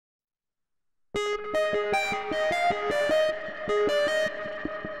Good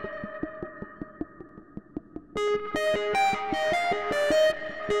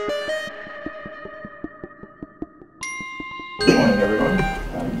morning, everyone.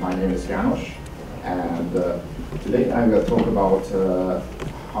 My name is Janos, and today I will talk about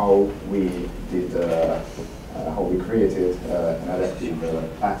how we created an adaptive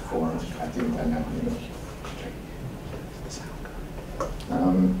platform at Internet.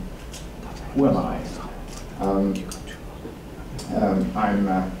 Who am I?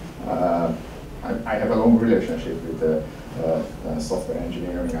 I have a long relationship with software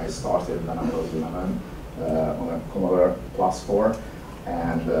engineering. I started when I was 11 on a Commodore Plus/4,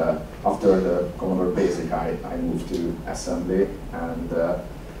 and after the Commodore Basic, I moved to assembly, and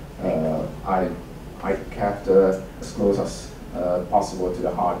I kept as close as possible to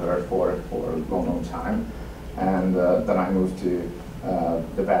the hardware for a long time, and then I moved to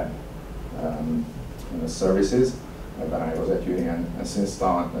the web services when I was at uni, and since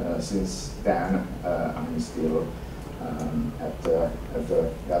then I'm still at the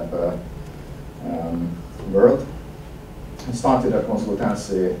web world. I started a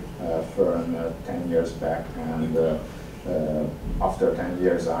consultancy firm 10 years back, and after 10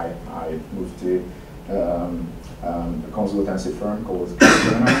 years I moved to a consultancy firm called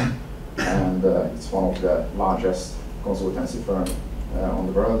Breakout, and it's one of the largest consultancy firms on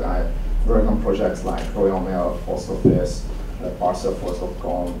the world. I work on projects like Royal Mail, Post Office,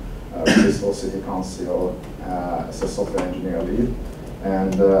 Parcelforce.com, Bristol City Council as a software engineer lead.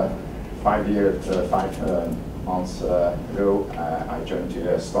 And 5 months ago, I joined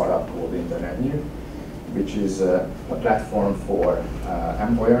to a startup called Internet New, which is a platform for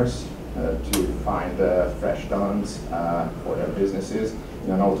employers to find fresh talents for their businesses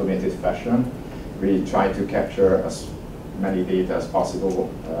in an automated fashion. We try to capture as many data as possible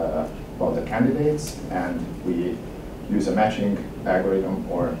about the candidates, and we use a matching algorithm,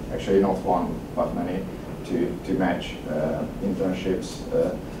 or actually not one, but many, to match internships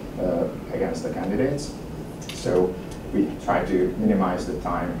against the candidates. So we try to minimize the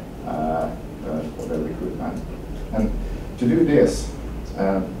time for the recruitment. And to do this,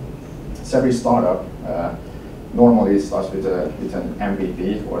 every startup normally starts with an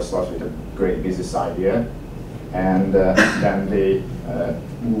MVP, or starts with a great business idea, and then they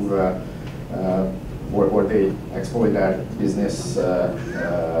move or they exploit their business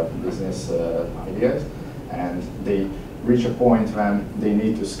ideas, and they reach a point when they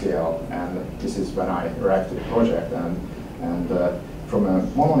need to scale. And this is when I arrived to the project, and from a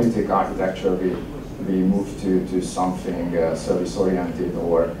monolithic architecture we moved to something service-oriented,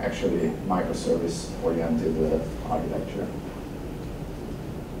 or actually microservice-oriented architecture.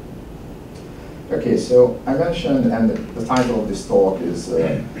 Okay, so I mentioned, and the title of this talk is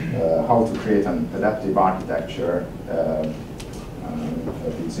how to create an adaptive architecture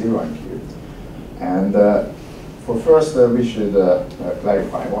with ZeroMQ. And for first, we should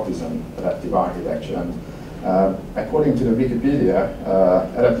clarify what is an adaptive architecture. And according to the Wikipedia,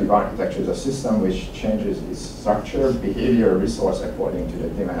 adaptive architecture is a system which changes its structure, behavior, resource according to the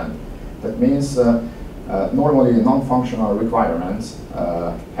demand. That means normally non-functional requirements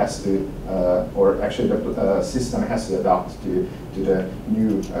has to, or actually the system has to adapt to the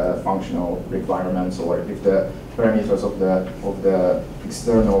new functional requirements, or if the parameters of the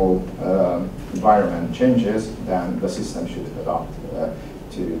external environment changes, then the system should adapt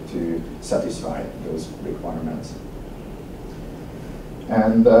to satisfy those requirements.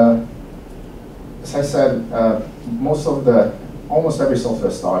 And as I said, almost every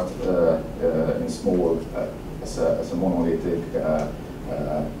software starts in small as a monolithic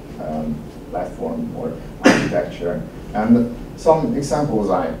platform or architecture. And some examples,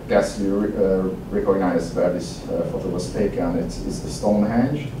 I guess you recognize where this photo was taken. It's the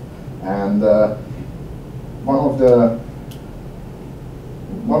Stonehenge, and one of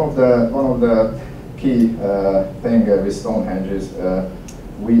the key thing with Stonehenge is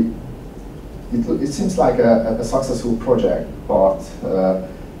it seems like a successful project, but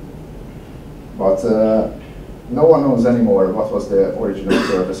no one knows anymore what was the original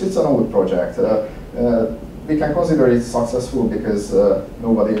purpose. It's an old project. We can consider it successful because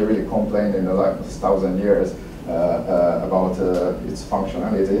nobody really complained in the last 1,000 years about its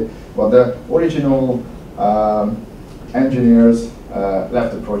functionality. But the original engineers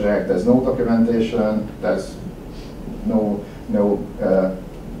left the project. There's no documentation. There's no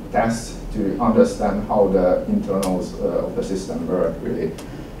tests to understand how the internals of the system work, really.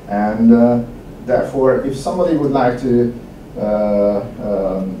 And therefore, if somebody would like to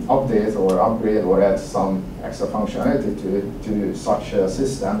update or upgrade or add some extra functionality to such a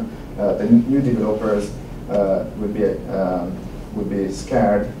system, the new developers would be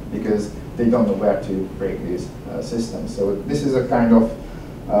scared because they don't know where to break these systems. So this is a kind of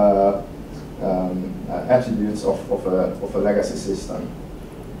attributes of a legacy system.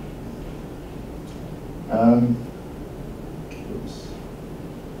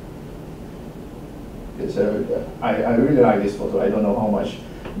 So I really like this photo. I don't know how much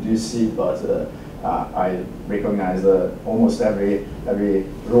do you see, but I recognize almost every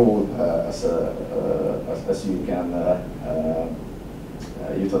role as you can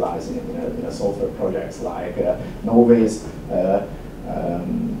utilize in a software projects, like always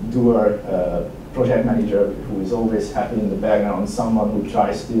doer, project manager who is always happy in the background, someone who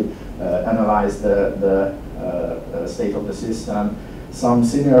tries to analyze the state of the system, some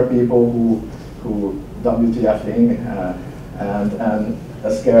senior people who WTFing, and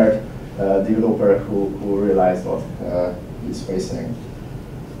a scared developer who realized what he's facing.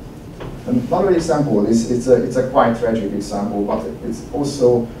 Another example is it's a quite tragic example, but it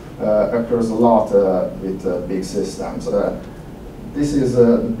also occurs a lot with big systems. This is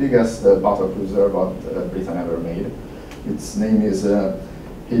the biggest battle cruiser what Britain ever made. Its name is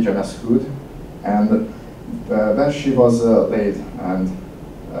Janos Feher, and when she was laid, and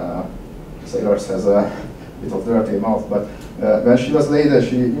sailors has a bit of dirty mouth, but when she was laid,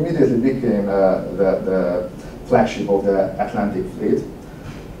 she immediately became the flagship of the Atlantic Fleet,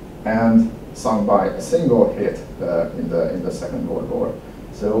 and sunk by a single hit in the Second World War.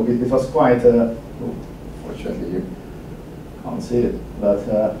 So it was quite, fortunately you can't see it, but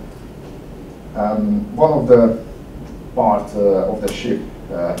one of the part of the ship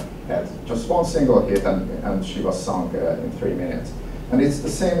had just one single hit, and she was sunk in 3 minutes. And it's the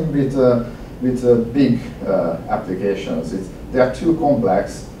same with big applications. They are too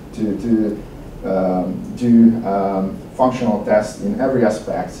complex to do functional tests in every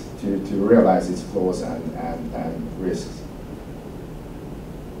aspect to realize its flaws and risks.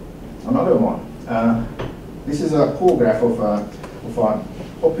 Another one. This is a code graph of a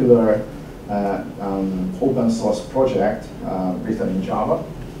popular open source project written in Java.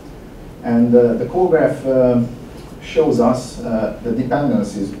 And the code graph shows us the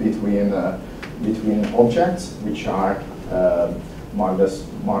dependencies between objects, which are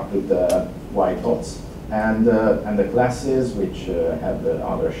marked with the white dots, and the classes, which have the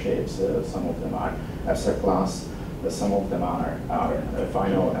other shapes. Some of them are abstract class, some of them are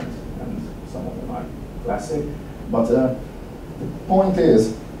final, and some of them are classic. But the point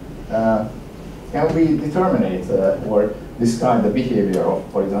is, can we determine or describe the behavior of,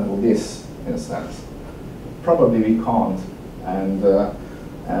 for example, this instance? Probably we can't, and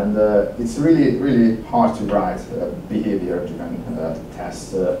it's really hard to write behavior-driven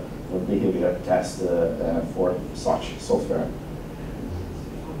test or behavior test for such software.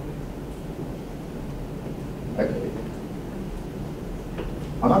 Okay.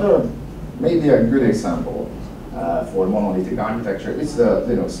 Another, maybe a good example for monolithic architecture is the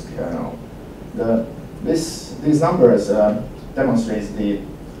Linux kernel. These numbers demonstrate the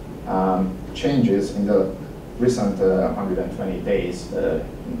changes in the recent 120 days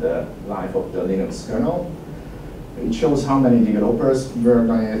in the life of the Linux kernel. It shows how many developers worked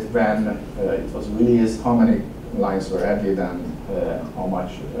on it, when it was released, how many lines were added, and how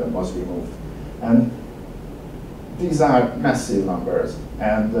much was removed. And these are massive numbers.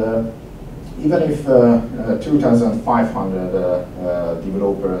 And even if 2,500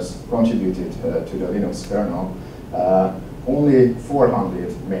 developers contributed to the Linux kernel, only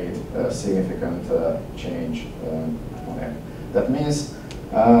 400 made a significant change on it. That means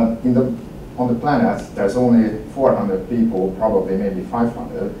on the planet, there's only 400 people, probably maybe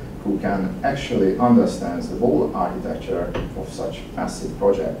 500, who can actually understand the whole architecture of such massive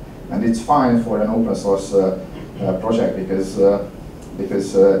project. And it's fine for an open source project because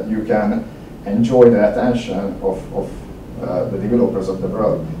you can enjoy the attention of the developers of the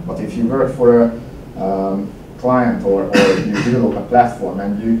world. But if you work for a client or you develop a platform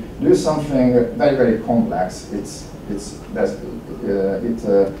and you do something very complex, it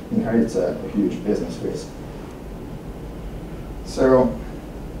inherits a huge business risk. So,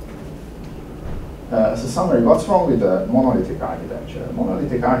 as a summary, what's wrong with the monolithic architecture?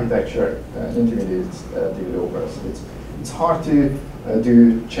 Monolithic architecture intimidates developers. It's hard to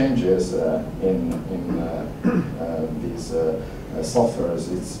do changes in these softwares.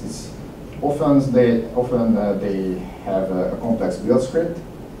 It's often they have a complex build script,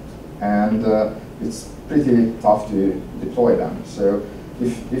 and it's pretty tough to deploy them. So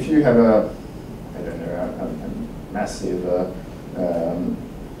if you have a massive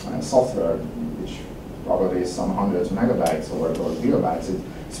software, which probably is some hundreds of megabytes or gigabytes,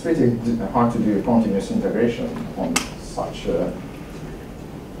 it's pretty hard to do continuous integration on such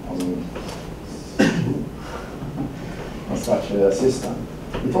on such a system.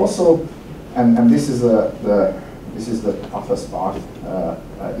 It also, and this is the toughest part.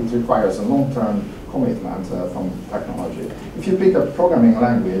 It requires a long-term commitment from technology. If you pick a programming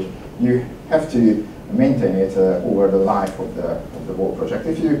language, you have to maintain it over the life of the whole project.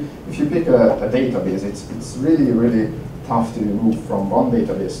 If you pick a database, it's really tough to move from one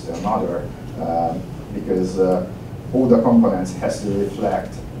database to another because all the components has to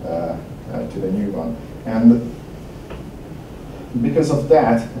reflect to the new one. And because of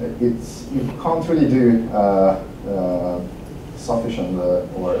that, you can't really do sufficient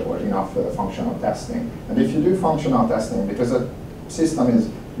or enough functional testing. And if you do functional testing, because a system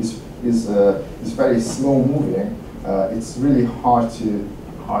is very slow moving, it's really hard to,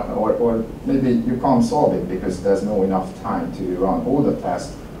 or maybe you can't solve it because there's no enough time to run all the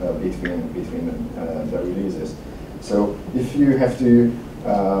tests between the releases. So if you have to,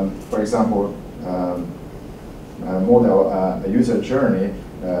 for example, model a user journey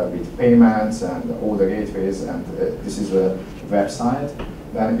with payments and all the gateways, and this is a website,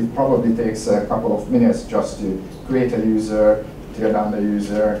 then it probably takes a couple of minutes just to create a user, tear down the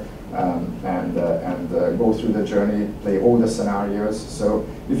user, and go through the journey, play all the scenarios. So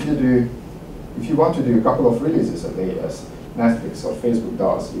if you want to do a couple of releases a day, as Netflix or Facebook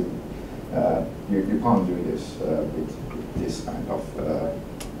does, you can't do this with this kind of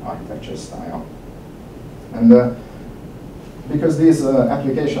architecture style. And because these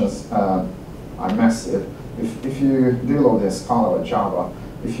applications are massive, if you develop in Scala or Java,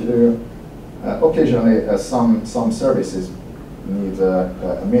 if you occasionally some services need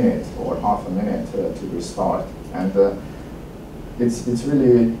a minute or half a minute to restart, and it's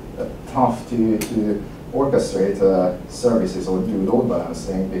really tough to orchestrate services or do load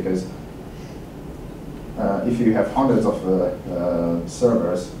balancing, because if you have hundreds of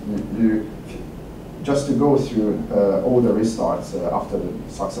servers, just to go through all the restarts after the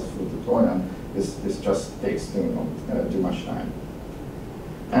successful deployment, this just takes too much time.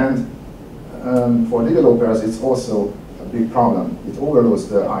 And for developers, it's also a big problem. It overloads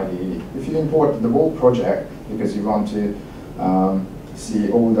the IDE. If you import the whole project because you want to see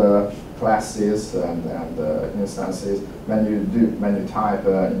all the classes and instances, when you type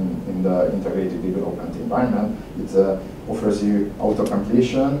in the integrated development environment, it offers you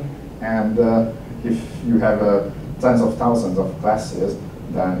auto-completion, and if you have tens of thousands of classes,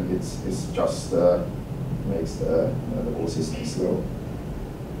 then it's just makes the whole system slow.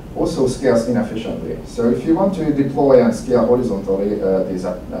 Also scales inefficiently. So if you want to deploy and scale horizontally these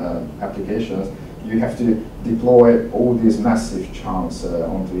applications, you have to deploy all these massive chunks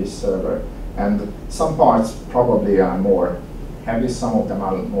onto each server. And some parts probably are more heavy, some of them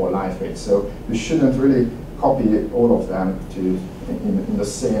are more lightweight. So you shouldn't really copy all of them in the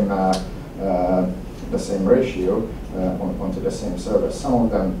same ratio onto the same server. Some of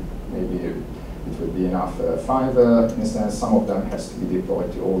them maybe it would be enough 5 instances. Some of them has to be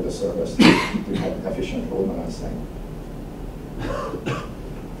deployed to all the servers to have efficient load balancing.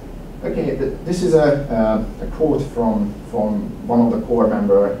 Okay, this is a quote from one of the core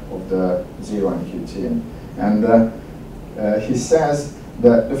members of the ZeroMQ team, and he says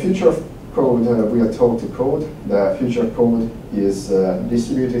that the future of code we are told to code. The future code is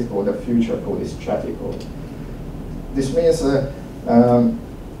distributed code. The future code is chatty code. This means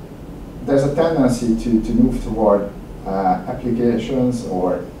there's a tendency to move toward applications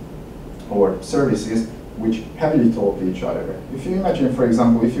or services which heavily talk to each other. If you imagine, for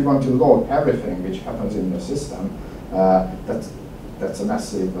example, if you want to log everything which happens in the system, that's a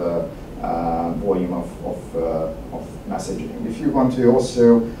massive volume of messaging. If you want to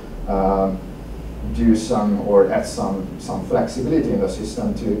also do some or add some flexibility in the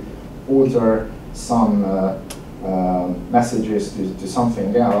system to alter some messages to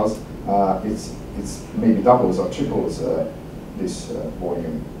something else, it's maybe doubles or triples this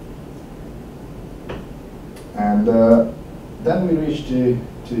volume. And then we reach to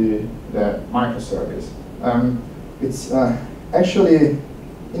the microservice. It's actually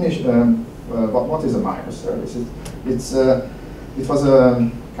what is a microservice? It was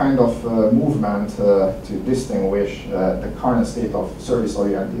a kind of movement to distinguish the current state of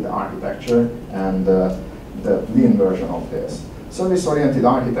service-oriented architecture and the lean version of this. Service-oriented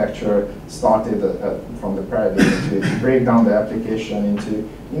architecture started from the paradigm to break down the application into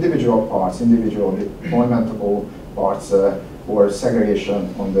individual parts, individual deploymentable parts, or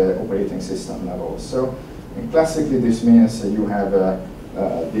segregation on the operating system level. So classically, this means you have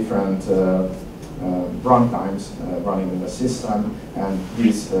different runtimes running in the system, and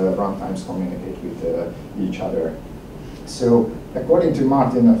these runtimes communicate with each other. So according to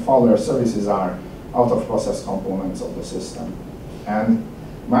Martin Fowler, services are out-of-process components of the system. And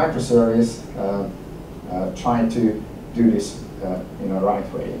microservice try to do this in a right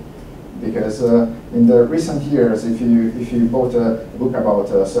way. Because in the recent years, if you bought a book about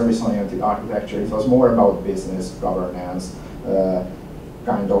service-oriented architecture, it was more about business, governance,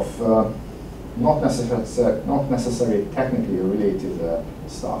 kind of not necessarily technically related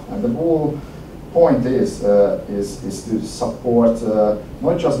stuff. And the whole point is to support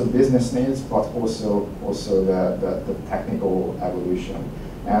not just the business needs, but also the technical evolution.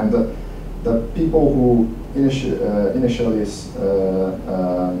 And the people who initially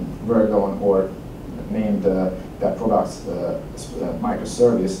worked on or named their products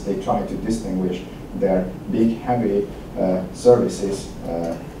microservice, they try to distinguish their big, heavy services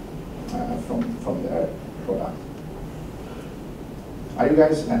from their product. Are you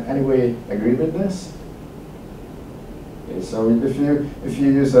guys anyway agree with this? Okay, so if you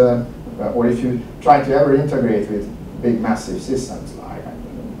use or if you try to ever integrate with big, massive systems like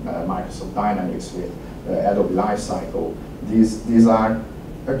Microsoft Dynamics with Adobe Lifecycle, these are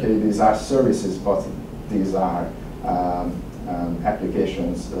okay. These are services, but these are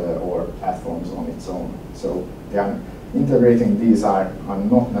applications or platforms on its own. So they are integrating these are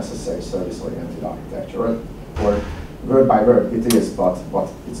not necessarily service-oriented architecture. Or word by word it is, but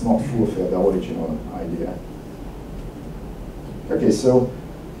it's not fulfill the original idea. Okay, so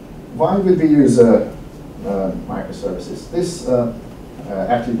why would we use microservices? This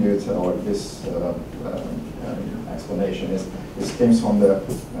attribute or this explanation came from the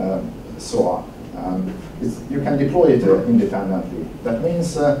SOA. You can deploy it independently. That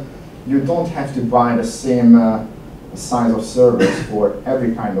means you don't have to buy the same size of servers for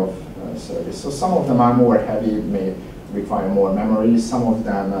every kind of service. So some of them are more heavy, may require more memory. Some of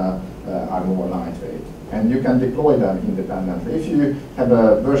them are more lightweight. And you can deploy them independently. If you have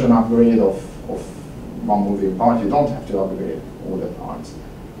a version upgrade of one moving part, you don't have to upgrade all the parts.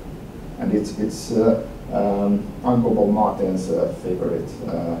 And it's Uncle Bob Martin's favorite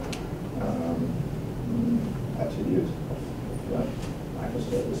attribute of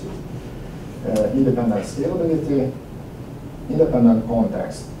microservices. Independent scalability, independent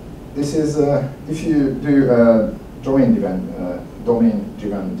context. This is if you do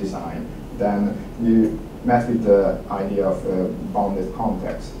domain-driven design, then you met with the idea of bounded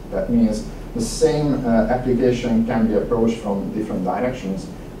context. That means the same application can be approached from different directions,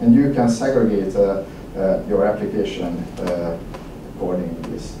 and you can segregate your application according to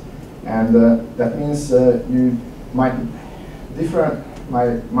this. And that means you might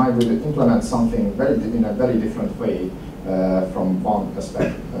implement something in a very different way from one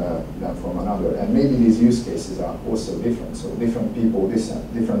aspect than from another. And maybe these use cases are also different. So different people,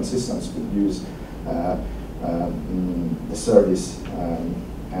 different systems could use the service.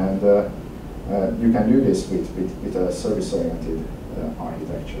 And you can do this with a service-oriented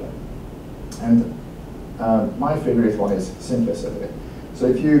architecture. And my favorite one is simplicity. So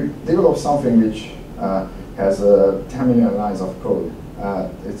if you develop something which has 10 million lines of code,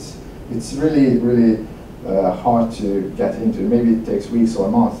 it's really hard to get into. Maybe it takes weeks or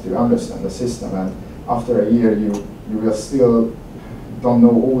months to understand the system, and after a year you will still don't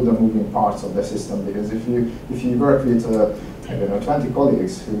know all the moving parts of the system, because if you work with 20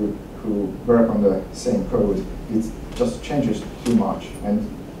 colleagues who work on the same code, it just changes too much, and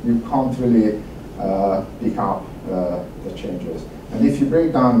you can't really pick up the changes. And if you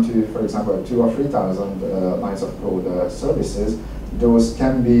break down to, for example, 2,000 or 3,000 lines of code services, those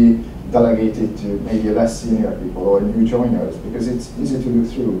can be delegated to maybe less senior people or new joiners, because it's easy to look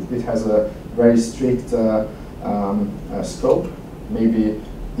through. It has a very strict scope. Maybe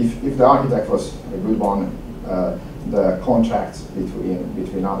if the architect was a good one, the contracts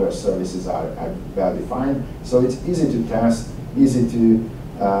between other services are well defined. So it's easy to test, easy to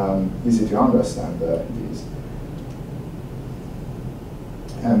understand these.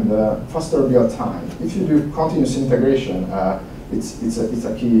 And faster build time. If you do continuous integration, it's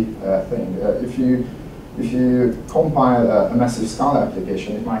a key thing. If you compile a massive Scala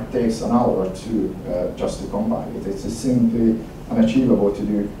application, it might take an hour or two just to compile it. It's simply unachievable to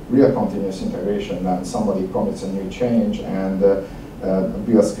do real continuous integration. Then somebody commits a new change, and a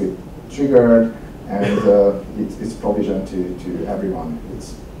build script triggered, and it's provisioned to everyone.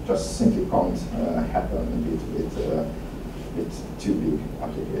 It's just simply can't happen with too big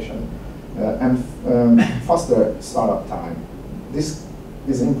application. And faster startup time. This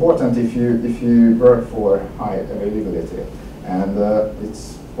is important if you work for high availability, and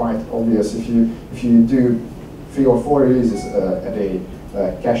it's quite obvious. If you do 3 or 4 releases a day,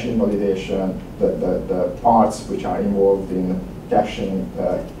 cache invalidation, the parts which are involved in caching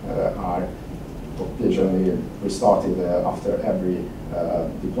are occasionally restarted after every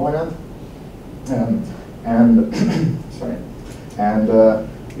deployment. And sorry, and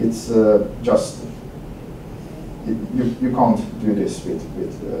it's just you can't do this with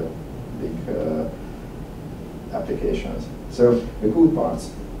big applications. So the good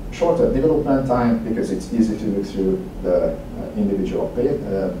parts: shorter development time because it's easy to look through the individual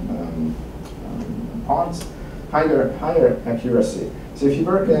parts. Higher accuracy. So if you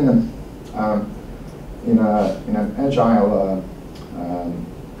work in an agile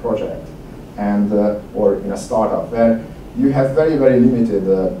project and or in a startup where you have very limited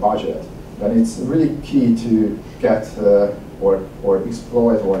budget, then it's really key to get or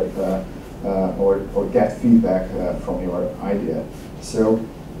exploit or get feedback from your idea. So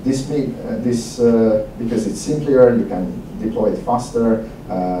this because it's simpler, you can deploy it faster,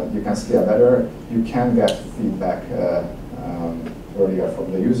 you can scale better, you can get feedback earlier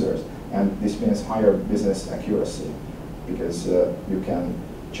from the users, and this means higher business accuracy because you can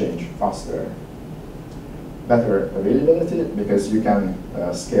change faster. Better availability because you can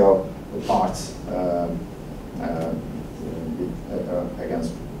scale the parts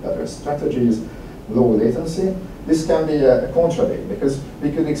against better strategies. Low latency. This can be a contradict because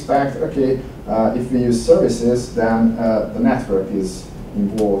we could expect, okay, if we use services, then the network is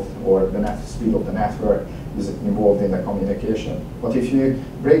involved, or the net speed of the network is involved in the communication. But if you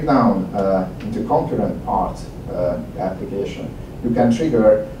break down into concurrent parts the application, you can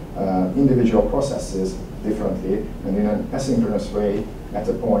trigger individual processes differently, and in an asynchronous way, at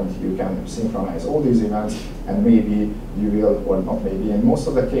a point you can synchronize all these events, and maybe you will, or not maybe, in most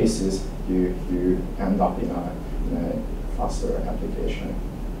of the cases, you end up in a faster application.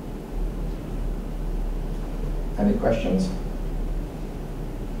 Any questions?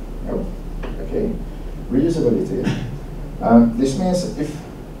 No? Okay. Reusability. This means if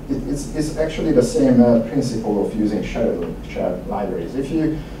it's actually the same principle of using shared libraries. If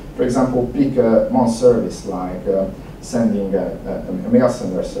you, for example, pick one service like sending a mail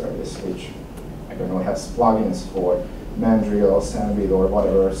sender service, which I don't know has plugins for Mandrill, Sendgrid, or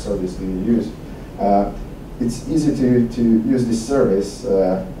whatever service do you use. It's easy to use this service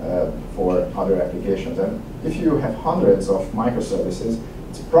for other applications. And if you have hundreds of microservices,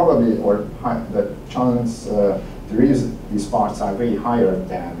 it's probably, or the chance to reuse these parts are way higher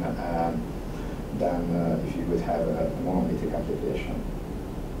than if you would have a monolithic application.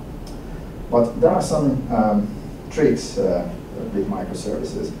 But there are some tricks with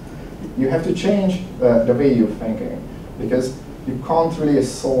microservices. You have to change the way you're thinking, because you can't really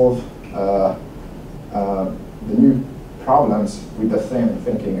solve the new problems with the same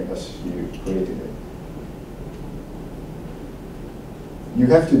thinking as you created it. You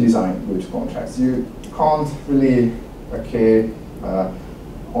have to design good contracts. You can't really, okay,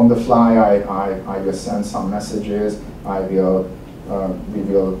 on the fly, I will send some messages. We will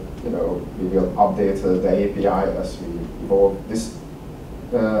update the API as we evolve. This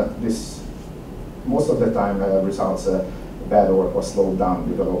most of the time results bad or slowed down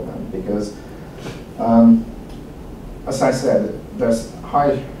development because, as I said, there's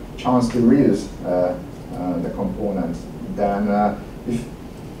high chance to reuse the component. Then if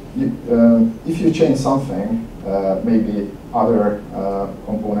you change something, maybe other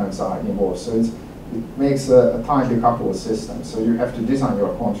components are involved. So it makes a tightly coupled system. So you have to design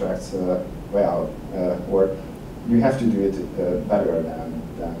your contracts well, or you have to do it better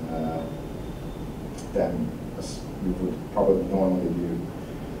than as you would probably normally do.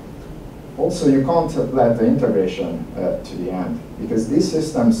 Also, you can't let the integration to the end, because these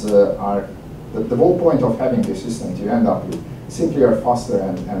systems are, the whole point of having this system to end up with simpler, faster,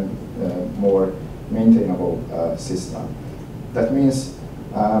 and more maintainable system. That means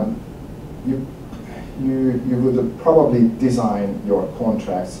you would probably design your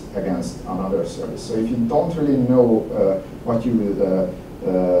contracts against another service. So if you don't really know what you will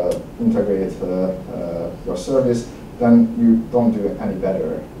integrate your service, then you don't do it any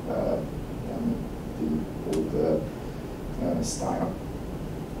better than the old style.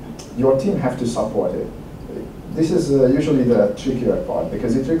 Your team have to support it. This is usually the trickier part,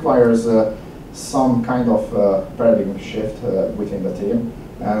 because it requires some kind of paradigm shift within the team.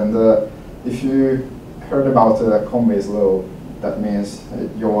 And if you heard about Conway's law, that means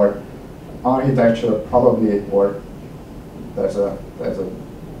your architecture probably, or there's a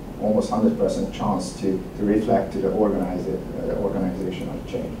almost 100% chance to reflect to the organizational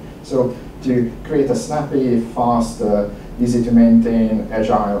change. So to create a snappy, fast easy to maintain,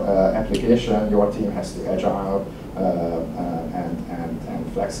 agile application. Your team has to be agile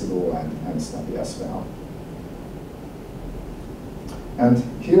and flexible and snappy as well. And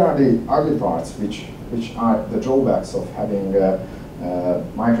here are the ugly parts, which are the drawbacks of having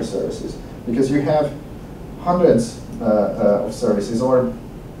microservices. Because you have hundreds of services, or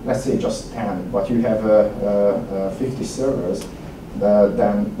let's say just 10, but you have 50 servers,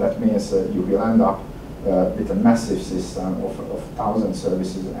 then that means you will end up with a massive system of 1,000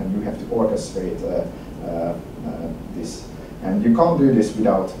 services, and you have to orchestrate this. And you can't do this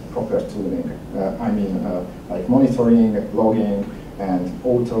without proper tooling. I mean, like monitoring, logging, and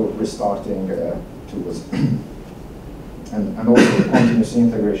auto restarting tools. and also continuous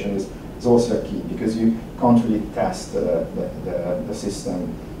integration is also a key, because you can't really test the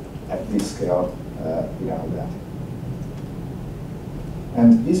system at this scale without that.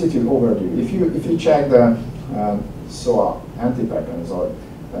 And easy to overdo. If you check the SOA anti-patterns or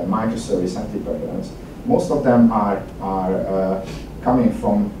microservice anti-patterns, most of them are coming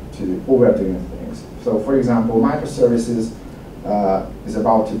from to overdoing things. So, for example, microservices is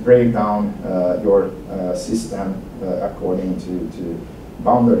about to break down your system according to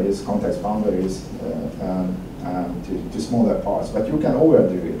boundaries, context boundaries, to smaller parts. But you can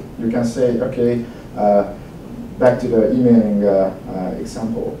overdo it. You can say, okay, back to the emailing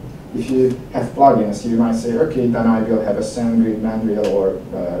example. If you have plugins, you might say, okay, then I will have a SendGrid, Mandrill, or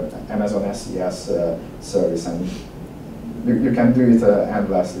Amazon SES service, and you can do it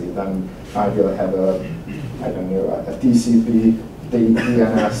endlessly. Then I will have a TCP,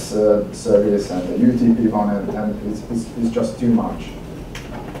 DNS service, and a UTP one, and it's just too much.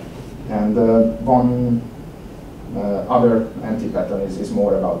 And one other anti-pattern is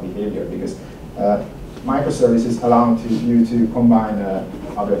more about behavior, because microservices allow you to combine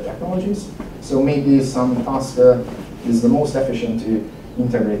other technologies. So maybe some task is the most efficient to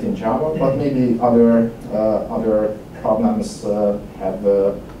integrate in Java, but maybe other problems have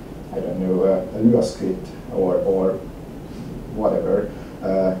a Lua script or whatever,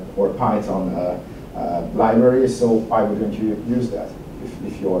 or Python library. So why wouldn't you use that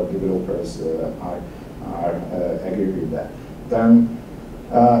if your developers are agree with that? Then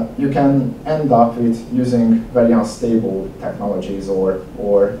you can end up with using very unstable technologies, or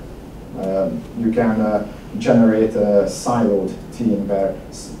you can generate a siloed team where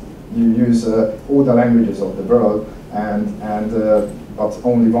you use all the languages of the world, but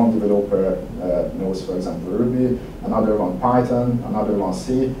only one developer knows, for example, Ruby, another one Python, another one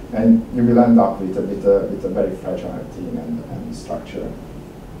C, and you will end up with a very fragile team and structure.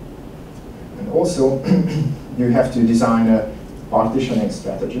 And also, you have to design partitioning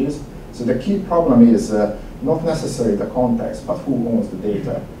strategies. So the key problem is not necessarily the context, but who owns the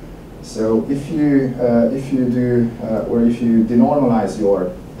data. So if you denormalize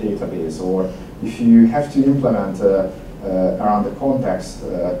your database, or if you have to implement around the context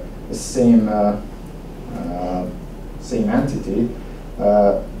the same entity,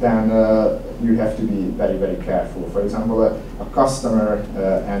 then you have to be very, very careful. For example, a customer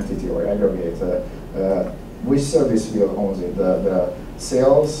entity or aggregate, which service will own it? The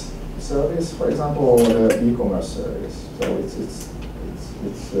sales service, for example, or the e-commerce service? So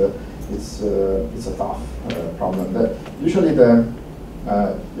it's a tough problem. Usually,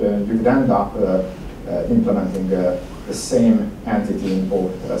 you could end up implementing the same entity in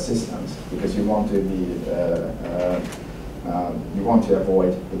both systems, because you want to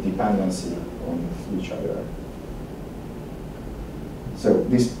avoid the dependency on each other. So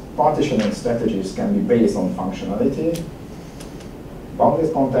these partitioning strategies can be based on functionality,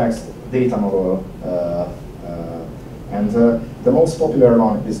 bounded context, data model, and the most popular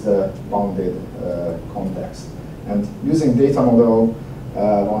one is the bounded context. And using data model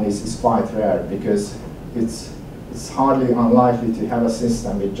one is quite rare, because it's hardly unlikely to have a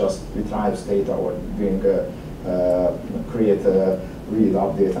system which just retrieves data or doing create, read,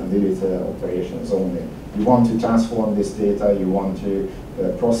 update, and delete operations only. You want to transform this data, you want to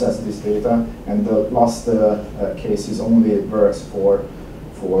process this data, and the last cases only works for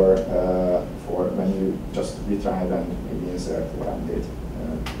when you just retrieve and maybe insert or update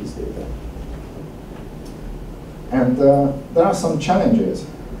this data. And there are some challenges.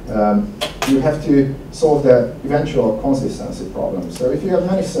 You have to solve the eventual consistency problem. So if you have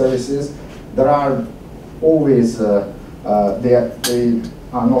many services, there are always they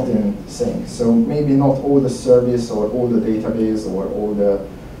are not in sync. So maybe not all the service or all the database or all the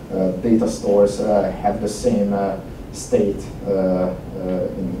data stores have the same state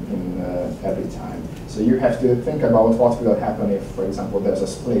in every time. So you have to think about what will happen if, for example, there's a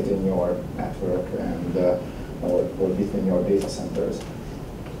split in your network, and or between your data centers.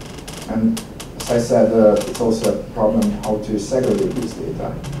 And as I said, it's also a problem how to segregate this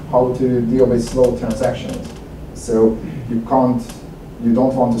data, how to deal with slow transactions. So you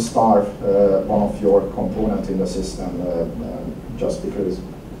don't want to starve one of your components in the system just because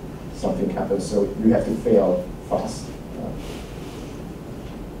something happens. So you have to fail fast.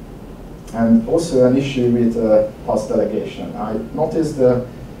 And also an issue with task delegation. I noticed a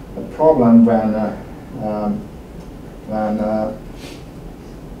problem when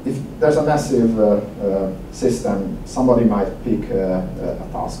if there's a massive system, somebody might pick a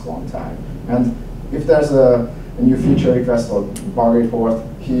task one time. And if there's a new feature request or bug report,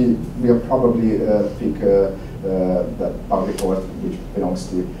 he will probably pick that bug report which belongs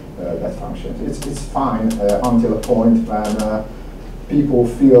to that function. It's fine until a point when people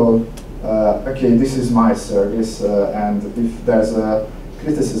feel, okay, this is my service, and if there's a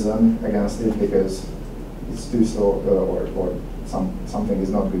criticism against it because it's too slow or something is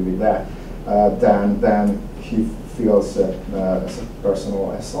not good with that, then he feels as a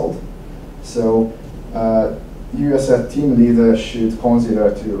personal assault. So you as a team leader should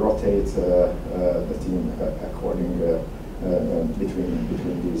consider to rotate the team according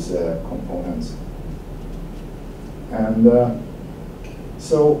between these components. And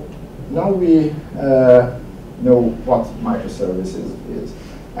so now we know what microservices is,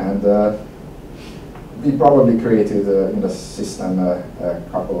 and we probably created in the system a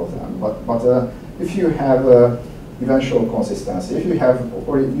couple of them. But if you have eventual consistency, if you have,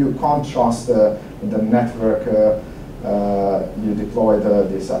 or you can't trust in the network, you deployed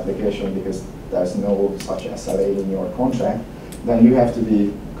this application because there's no such SLA in your contract, then you have to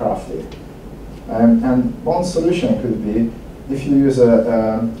be crafty. And one solution could be if you use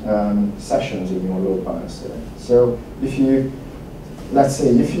sessions in your load balancer. So if you, let's say,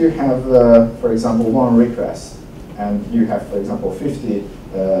 if you have, for example, one request, and you have, for example, 50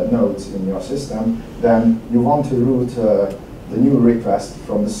 nodes in your system, then you want to route the new request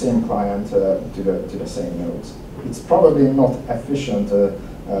from the same client to the same nodes. It's probably not efficient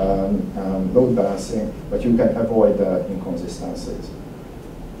load balancing, but you can avoid inconsistencies.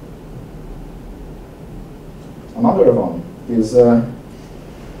 Another one is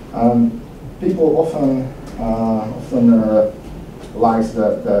people often likes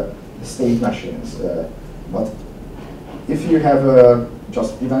the state machines, but if you have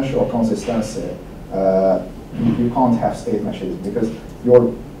just eventual consistency, you can't have state machines because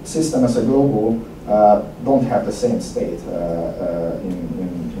your system as a global don't have the same state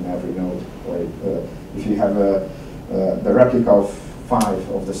in every node. Or if you have the replica of 5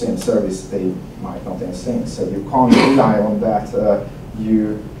 of the same service, they might not in sync. So you can't rely on that.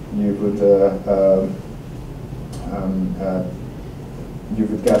 You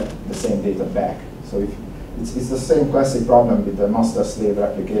would get the same data back. So if it's the same classic problem with the master-slave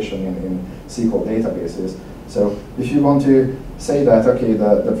replication in SQL databases. So if you want to say that, okay,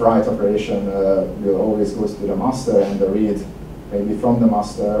 the write operation will always go to the master and the read maybe from the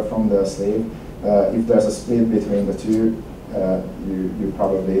master, from the slave, if there's a split between the two, you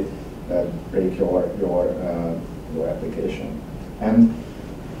probably break your application. And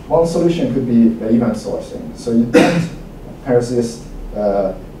one solution could be the event sourcing. So you don't persist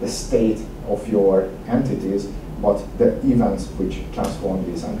the state of your entities, but the events which transform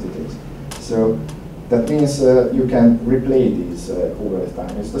these entities. So that means you can replay these over the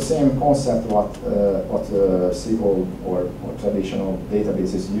time. It's the same concept what SQL or traditional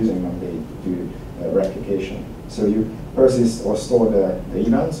database is using when they do replication. So you persist or store the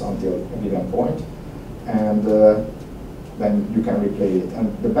events until a given point, and then you can replay it.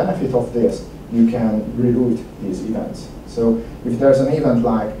 And the benefit of this, you can reroute these events. So if there's an event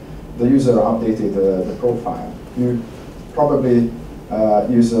like the user updated the profile, you probably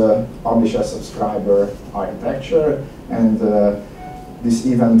use a publisher subscriber architecture, and this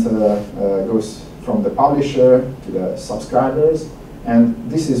event goes from the publisher to the subscribers, and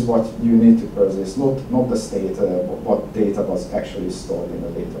this is what you need to persist, not the state, what data was actually stored in the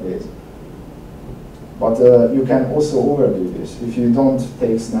database. But you can also overdo this. If you don't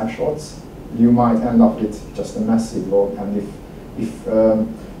take snapshots, you might end up with just a massive log, and if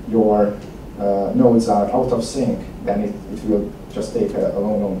your nodes are out of sync, then it will just take a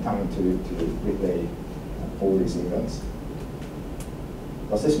long time to replay all these events.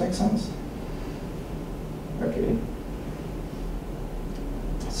 Does this make sense? Okay.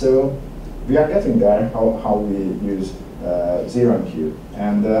 So we are getting there, how we use ZeroMQ.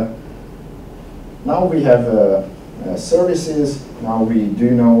 And now we have services. Now we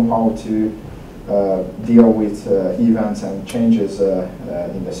do know how to deal with events and changes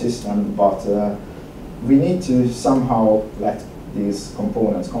in the system, but we need to somehow let these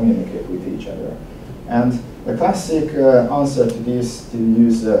components communicate with each other. And a classic answer to this, to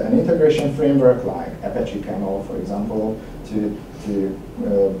use an integration framework like Apache Camel, for example, to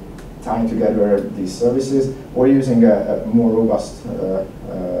tie together these services, or using a more robust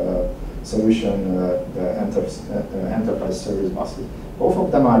solution, the enterprise service buses. Both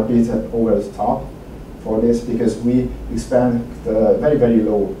of them are bit over the top for this because we expect very, very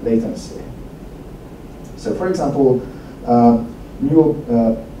low latency. So for example, Mule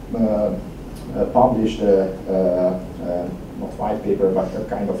published not white paper, but a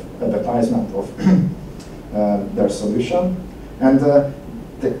kind of advertisement of their solution, and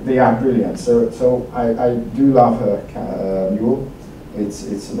they are brilliant. So I do love Mule.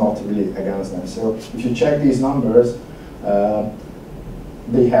 It's not really against them. So if you check these numbers,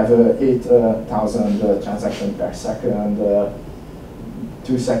 they have 8,000 transactions per second,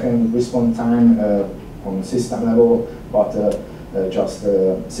 2-second response time on system level, but just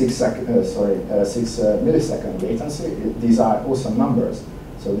 6 millisecond latency. These are awesome numbers.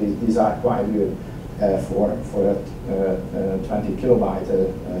 So these are quite good for a 20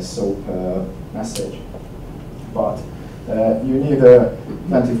 kilobyte SOAP message. But you need a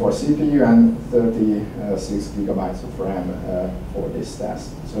 24 CPU and 36 gigabytes of RAM for this test.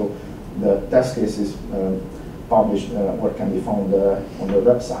 So the test case is published or can be found on the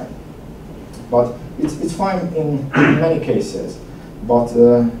website. But it's fine in many cases. But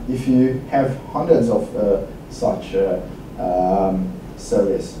if you have hundreds of such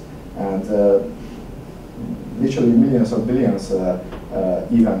service and literally millions or billions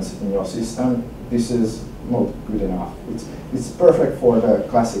events in your system, this is not good enough. It's perfect for the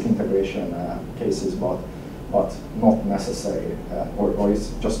classic integration cases, but not necessary, or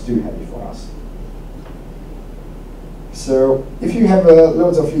it's just too heavy for us. So if you have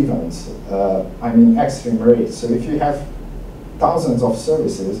loads of events, I mean extreme rates, so if you have thousands of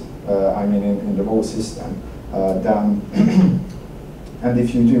services, I mean in the whole system, then and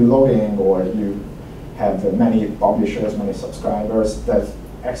if you do logging or you have many publishers, many subscribers, that's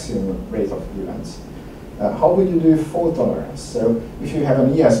extreme rate of events. How will you do fault tolerance? So if you have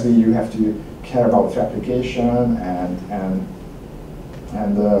an ESB, you have to care about replication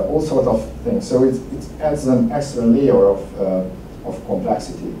and all sorts of things. So it adds an extra layer of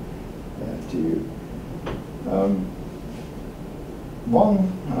complexity to you.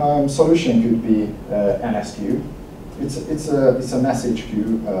 One solution could be NSQ. It's a message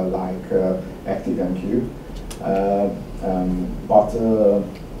queue like ActiveMQ, but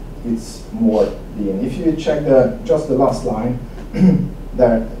it's more lean. If you check just the last line,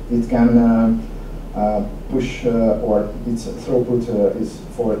 there it can push or its throughput is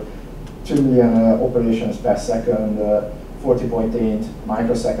for 2 million operations per second, 40.8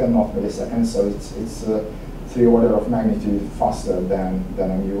 microsecond, not milliseconds. So it's 3 orders of magnitude faster than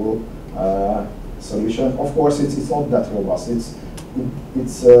a Mule solution. Of course, it's not that robust.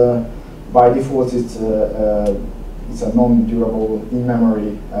 It's by default it's a non-durable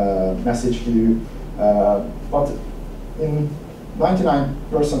in-memory message queue, but in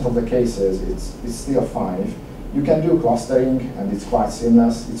 99% of the cases it's still fine. You can do clustering and it's quite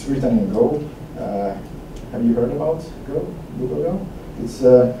seamless. It's written in Go. Have you heard about Go? Google Go? It's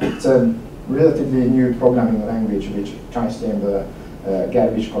a relatively new programming language which tries to aim the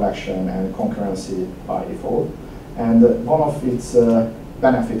garbage collection and concurrency by default. And one of its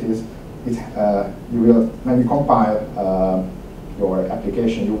benefits is you will, when you compile your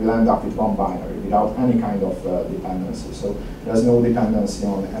application, you will end up with one binary without any kind of dependency. So there's no dependency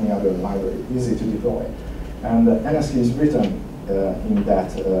on any other library, easy to deploy. And NSQ is written in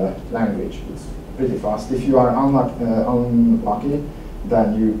that language. It's pretty fast. If you are unlucky,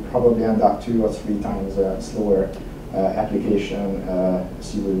 then you probably end up 2 or 3 times slower application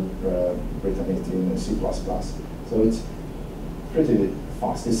as you will written it in C++. So it's pretty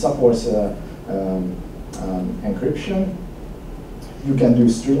fast. It supports encryption. You can do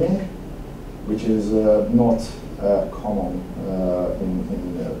streaming, which is not common in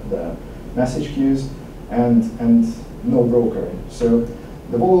the message queues, and no broker. So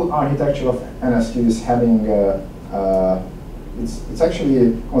the whole architecture of NSQ is having it's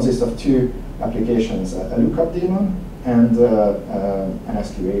actually consists of 2 applications: a lookup daemon and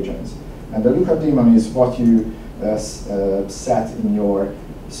NSQ agents. And the lookup daemon is what you set in your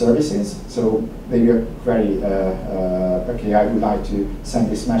services. So they will query, okay, I would like to send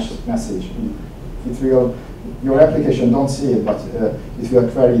this message. It will, your application don't see it, but it will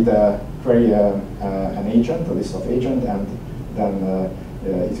query an agent, a list of agents, and then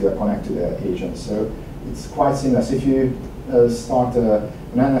it will connect to the agent. So it's quite seamless. If you start an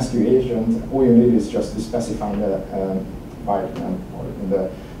NSQ agent, all you need is just to specify the or in the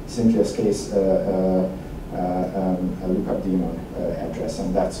simplest case, a lookup daemon address,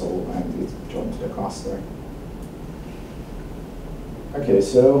 and that's all, and it's joined to the cluster. Okay,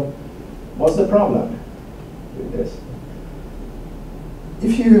 so what's the problem with this?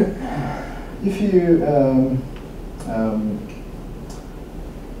 If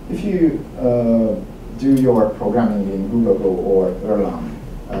you do your programming in Google Go or Erlang,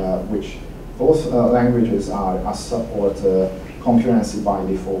 which both languages support concurrency by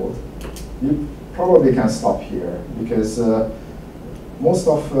default, you probably can stop here, because most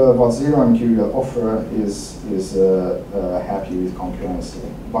of what ZeroMQ will offer is happy with concurrency.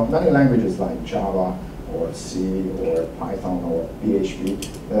 But many languages like Java or C or Python or PHP,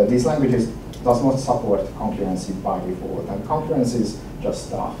 these languages does not support concurrency by default, and concurrency is just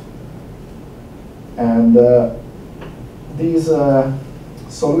stuff. And these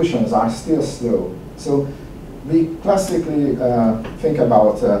solutions are still slow. So we classically think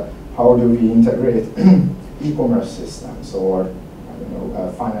about how do we integrate e-commerce systems or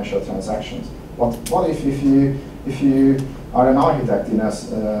financial transactions. But what if you are an architect in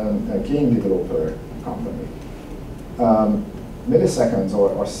a game developer company? Milliseconds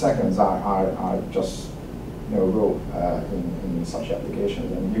or seconds are just go in such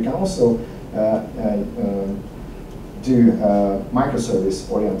applications, and you can also do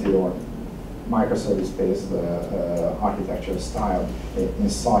microservice-oriented or microservice-based architecture style in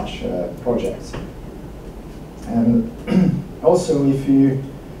such projects. And also, if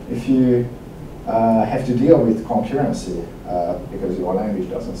you have to deal with concurrency because your language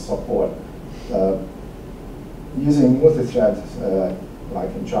doesn't support using multi-thread like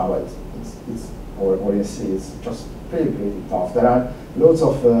in Java, or in C, it's just pretty tough. There are loads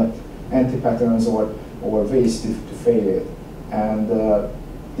of anti-patterns or ways to fail it, and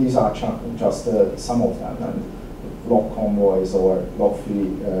these are just some of them. And lock convoys or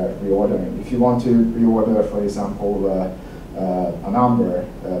lock-free reordering. If you want to reorder, for example, a number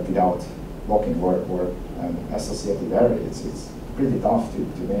without locking or an associated array, it's pretty tough to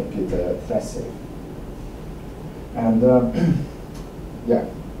make it thread safe. And yeah,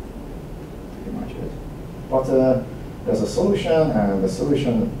 pretty much it. But there's a solution, and the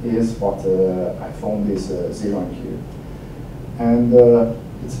solution is what I found is ZeroMQ. And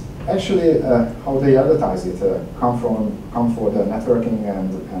it's actually how they advertise it. Come for the networking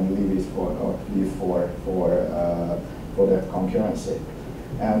and leave it for the concurrency.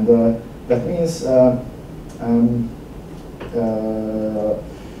 And that means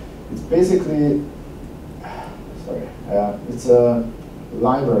it's basically it's a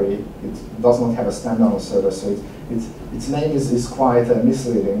library. It does not have a standalone server, so its name is quite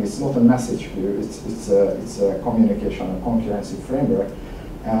misleading. It's not a message queue. It's a communication and concurrency framework,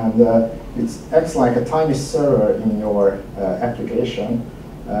 and it acts like a tiny server in your application,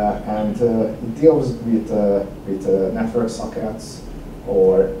 and it deals with network sockets,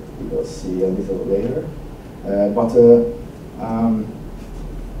 or we will see a little later. But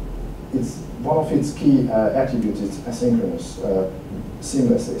it's one of its key attributes is asynchronous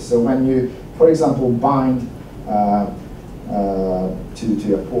seamlessly. So when you, for example, bind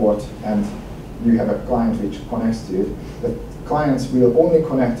to a port and you have a client which connects to it, the clients will only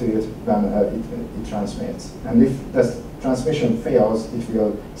connect to it when it transmits. And if the transmission fails, it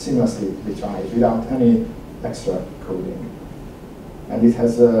will seamlessly retry it without any extra coding. And it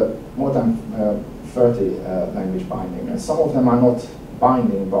has more than 30 language binding. And some of them are not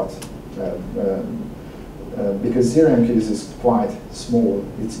binding, but because ZeroMQ is quite small,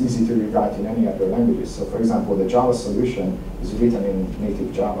 it's easy to rewrite in any other languages. So for example, the Java solution is written in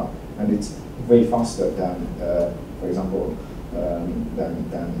native Java, and it's way faster than, for example,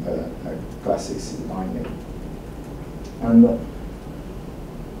 than a classic C binding. And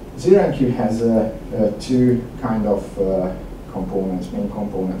ZeroMQ has two kind of main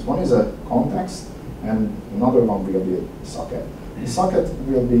components. One is a context, and another one will be a socket. The socket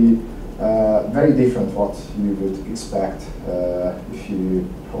will be very different what you would expect if you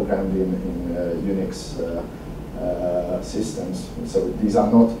programmed in Unix systems. So these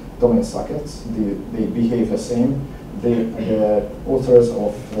are not domain sockets. They behave the same. The authors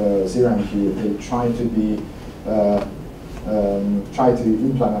of ZeroMQ, they try to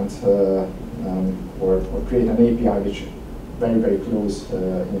implement or create an API which very close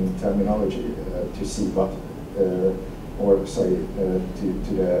in terminology to C, but to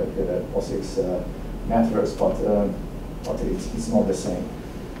the POSIX networks, but it's not the same.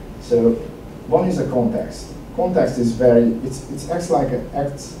 So one is a context. Context is it acts like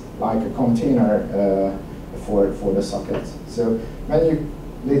a container for the socket. So when you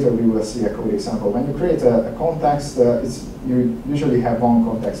later we will see a code example. When you create a context, you usually have one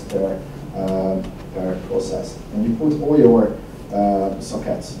context per process, and you put all your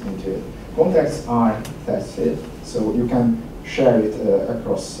sockets into it. Contexts are tested, so you can share it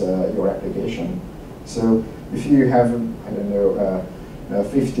across your application. So if you have, I don't know,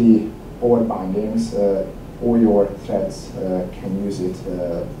 50 port bindings, all your threads can use it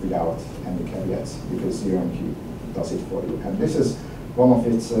without any caveats, because ZeroMQ does it for you. And this is one of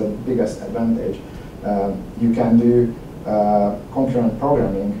its biggest advantage. You can do concurrent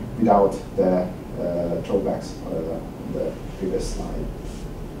programming without the drawbacks on the previous slide.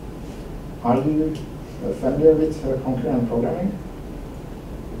 Are you familiar with concurrent programming?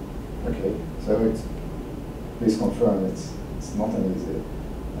 Okay, so please confirm it's not an easy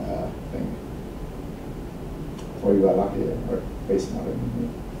thing. Or you are lucky, or way smarter than me.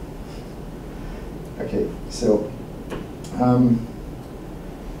 Okay, so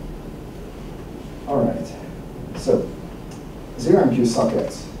all right. So ZeroMQ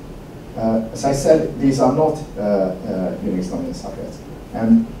sockets. As I said, these are not Unix domain sockets,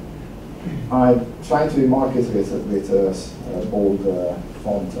 and I try to market with a bold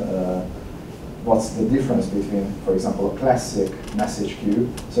font. What's the difference between, for example, a classic message queue?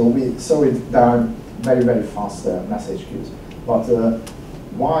 So we saw it. There are very fast message queues, but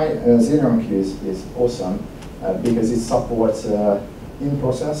why ZeroMQ is awesome? Because it supports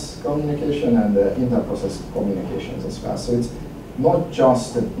in-process communication and inter-process communications as well. So it's not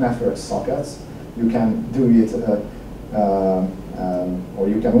just the network sockets. You can do it, or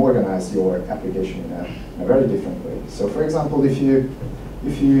you can organize your application in a very different way. So, for example, if you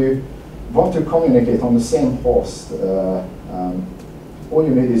want to communicate on the same host, all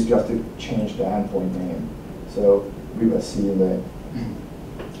you need is just to change the endpoint name. So we will see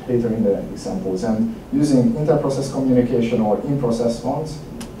later in the examples. And using inter-process communication or in-process ones,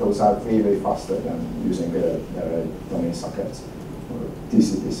 those are way faster than using domain sockets or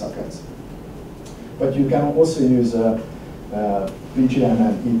TCP sockets. But you can also use PGM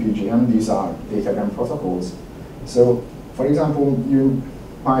and ePGM. These are datagram protocols. So, for example, you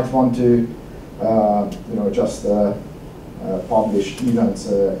might want to just publish events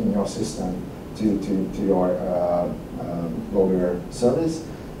in your system to your logger service.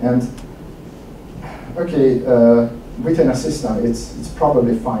 And okay, within a system, it's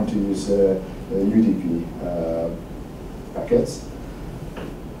probably fine to use UDP packets,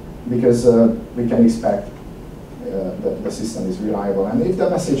 because we can expect that the system is reliable. And if the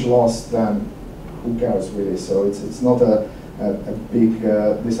message lost, then who cares really? So it's not a big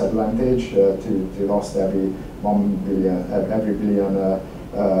disadvantage to lost every 1 billion, every billion,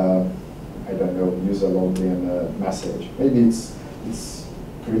 I don't know, user logged in message. Maybe it's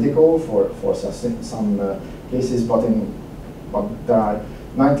critical for some cases, but there are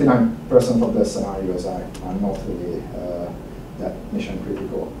 99% of the scenarios are not really that mission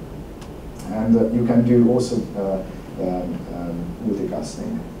critical. And you can do also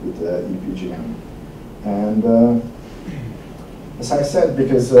multicasting with ePGM. And as I said,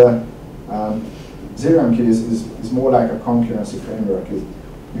 because ZeroMQ is more like a concurrency framework.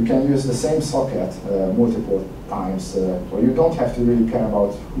 You can use the same socket multiple times, or you don't have to really care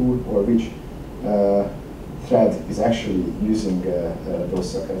about who or which thread is actually using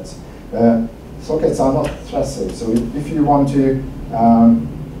those sockets. Sockets are not thread safe, so if you want to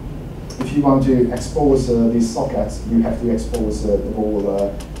expose these sockets, you have to expose the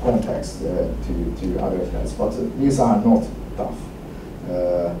whole context to other threads. But these are not tough.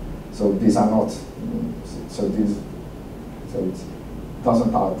 So these are not. So it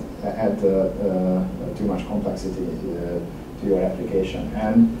doesn't add too much complexity to your application.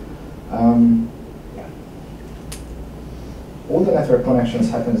 And yeah. All the network connections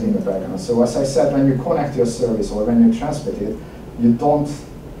happens in the background. So as I said, when you connect your service or when you transmit it, you don't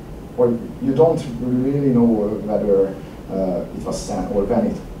really know whether it was sent or when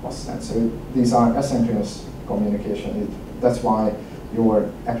it was sent. So these are asynchronous communication. That's why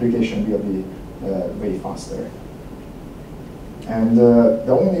your application will be way faster. And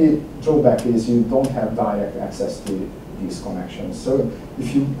the only drawback is you don't have direct access to these connections. So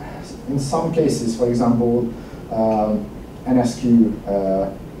if you, in some cases, for example, NSQ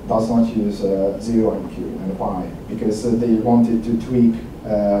does not use ZeroMQ. And why? Because they wanted to tweak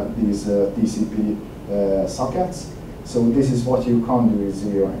these TCP sockets. So this is what you can't do with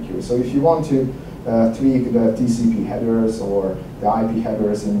ZeroMQ. So if you want to tweak the TCP headers or the IP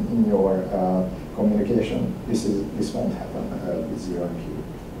headers in your communication, this won't happen with ZeroMQ.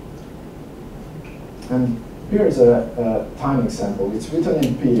 And here's a tiny example. It's written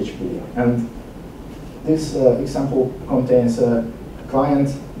in PHP, and this example contains a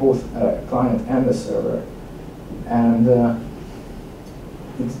client, both a client and a server. And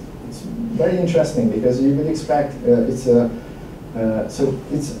it's very interesting because you would expect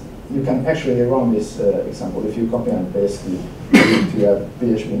you can actually run this example if you copy and paste to a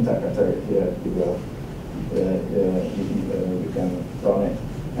PHP interpreter here. You can run it,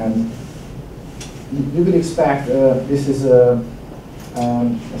 and you would expect this is a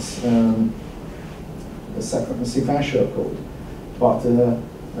sequential code, but the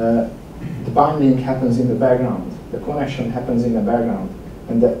binding happens in the background, the connection happens in the background,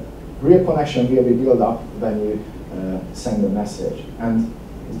 and the real connection will be built up when you send a message. And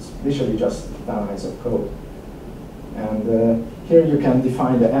it's literally just 10 lines of code. And here you can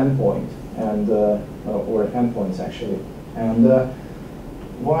define the endpoint, and or endpoints actually. And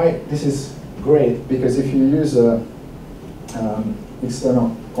why this is great, because if you use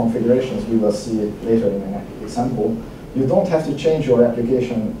external configurations, we will see it later in an example, you don't have to change your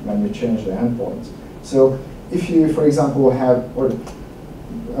application when you change the endpoints. So if you, for example, have, or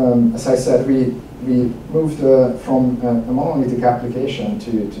as I said, we moved from a monolithic application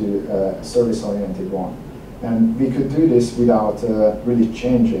to a service-oriented one. And we could do this without really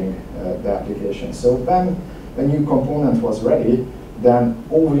changing the application. So when a new component was ready, then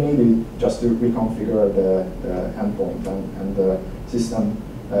all we needed just to reconfigure the endpoint, and the system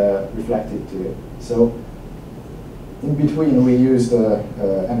reflected to it. So in between, we used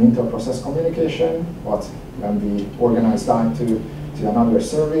an inter-process communication, but when we organize that to another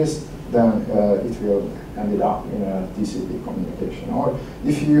service, then it will end up in a TCP communication. Or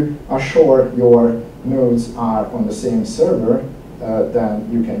if you are sure your nodes are on the same server,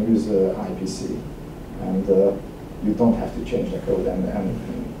 then you can use the IPC, and you don't have to change the code. And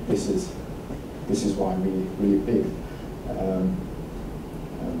this is why we really picked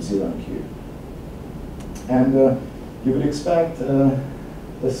ZeroMQ. And you would expect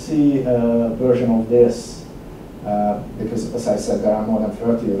the C version of this. Because, as I said, there are more than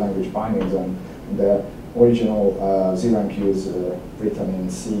 30 language bindings, and the original ZeroMQ is written in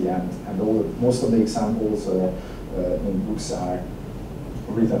C, and most of the examples in books are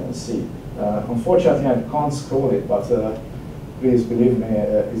written in C. Unfortunately, I can't scroll it, but please believe me,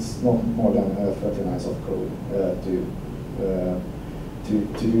 it's not more than 30 lines of code to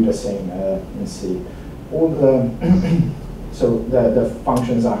do the same in C. All so the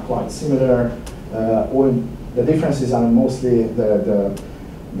functions are quite similar. The differences are mostly the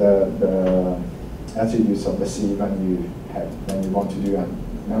attributes of the C when you want to do a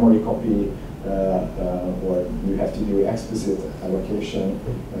memory copy, or you have to do explicit allocation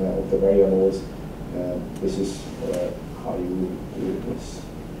of the variables. This is how you do this.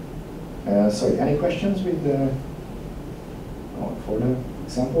 Sorry, any questions with for the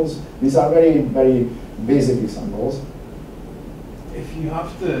examples? These are very, very basic examples. If you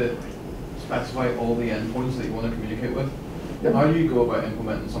have to specify all the endpoints that you want to communicate with, yep, how do you go about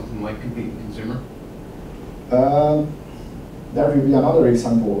implementing something like complete consumer? There will be another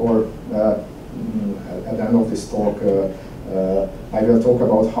example, or at the end of this talk, I will talk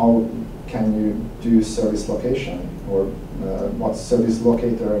about how can you do service location, or what service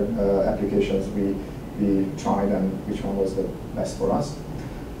locator applications we tried and which one was the best for us.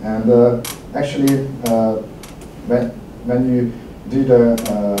 And actually, when you do the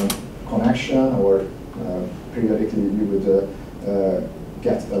connection, or periodically you would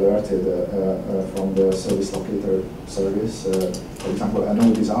get alerted from the service locator service. For example, a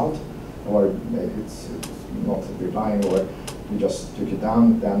node is out, or it's not replying, or you just took it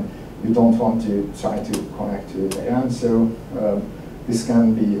down, then you don't want to try to connect to it again. So this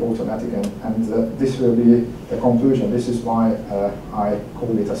can be automatic, and this will be the conclusion. This is why I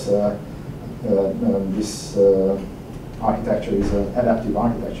call it as this architecture is an adaptive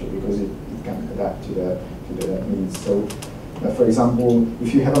architecture, because it can adapt to the needs. So, for example,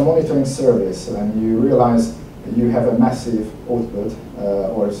 if you have a monitoring service and you realize you have a massive output,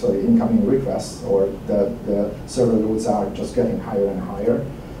 or sorry, incoming requests, or the server loads are just getting higher and higher,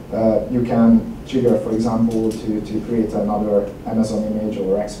 you can trigger, for example, to create another Amazon image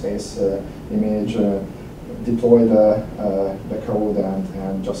or Rackspace image, deploy the code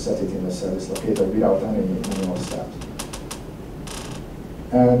and just set it in the service locator without any more steps.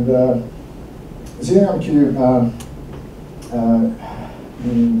 And ZeroMQ,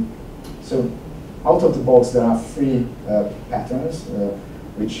 so out of the box there are 3 patterns,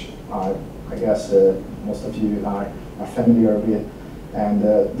 which I guess most of you are familiar with. And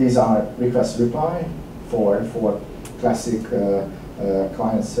these are request reply for classic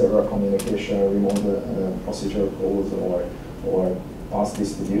client-server communication, remote procedure calls, or path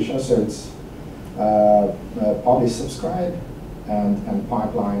distribution. So it's publish, subscribe, and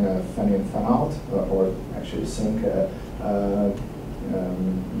pipeline fan in, fan out, or actually sync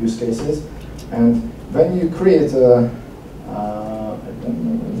use cases. And when you create I don't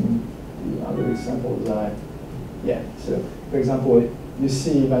know the other examples. Yeah. So, for example, you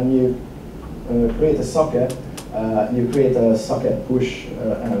see when you create a socket, you create a socket push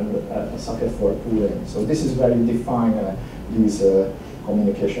and a socket for pooling. So this is where you define these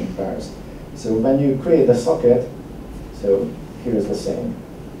communication pairs. So when you create a socket, so here is the same,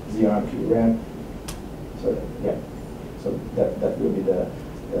 ZeroMQ rep. So yeah, so that will be the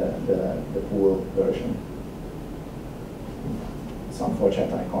pool version. It's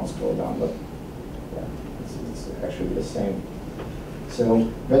unfortunate I can't scroll down, but yeah, it's actually the same. So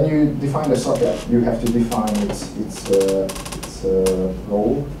when you define the socket, you have to define its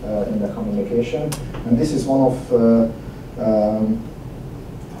role in the communication, and this is one of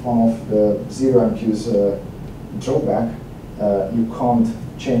the ZeroMQ's drawback. You can't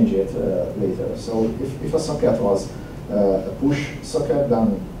change it later. So if a socket was a push socket,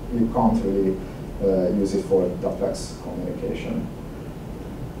 then you can't really use it for duplex communication.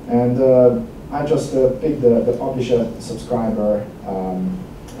 And I just picked the publisher subscriber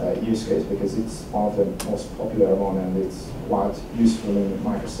use case because it's one of the most popular one, and it's quite useful in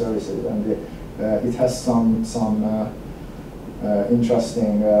microservices, and it has some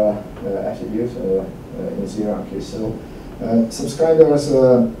interesting attributes in ZeroMQ. So subscribers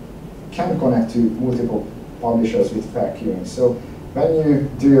can connect to multiple publishers with pair queuing. So when you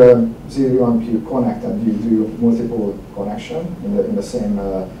do a ZeroMQ connect and you do multiple connection in the same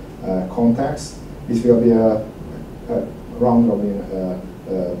context, it will be a round robin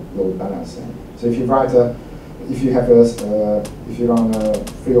load balancing. So if you write if you run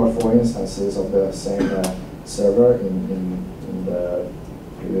 3 or 4 instances of the same server in the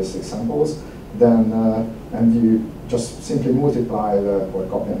previous examples, then and you just simply multiply or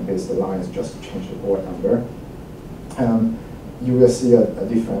copy and paste the lines, just change the port number, you will see a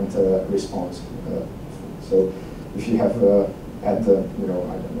different response. So if you have add I don't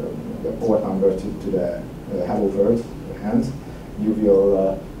know, the port number to the hello world end, you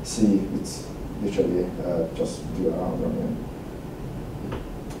will see it's literally just do a round robin.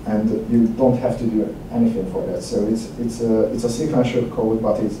 And you don't have to do anything for that. So it's a sequential code,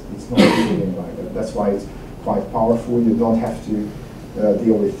 but it's not behaving like that. That's why it's quite powerful. You don't have to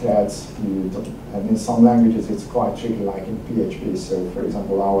deal with threads. And in some languages, it's quite tricky, like in PHP. So, for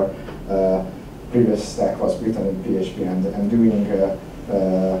example, our previous stack was written in PHP, and doing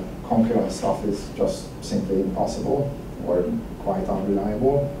concurrent stuff is just simply impossible or quite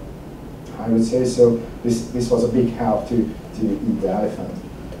unreliable, I would say. So this was a big help to eat the elephant.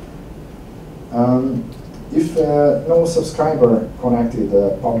 If no subscriber connected,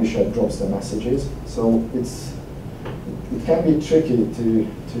 the publisher drops the messages. So it can be tricky to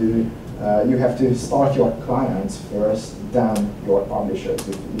you have to start your clients first, then your publishers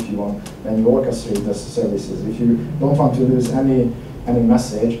if you want, when you orchestrate the services. If you don't want to lose any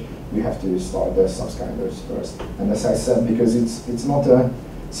message, you have to start the subscribers first. And as I said, because it's not a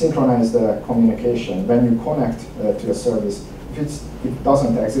synchronized communication. When you connect to a service, if it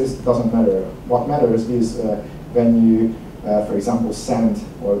doesn't exist, it doesn't matter. What matters is when you, for example, send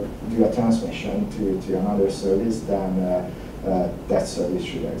or do a transmission to another service, then that service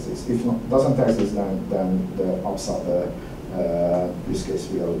should exist. If it doesn't exist, then the PubSub use case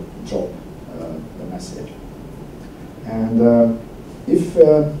will drop the message. And if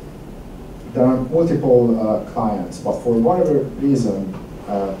there are multiple clients, but for whatever reason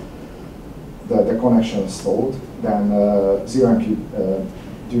the connection is stalled, then ZeroMQ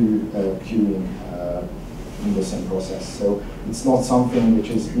do queuing in the same process. So it's not something which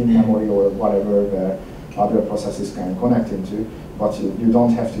is in memory or whatever where other processes can connect into, but you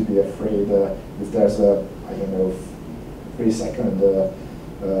don't have to be afraid if there's a, I don't know, 3-second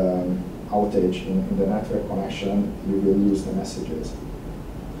outage in the network connection, you will lose the messages.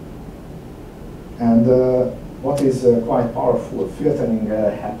 And what is quite powerful, filtering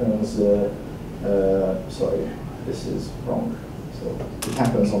happens, sorry, this is wrong. So it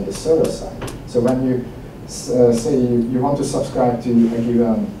happens on the server side. So when you say you want to subscribe to a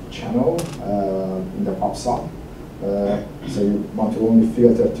given channel in the PubSub, so you want to only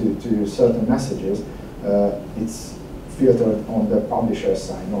filter to certain messages, it's filtered on the publisher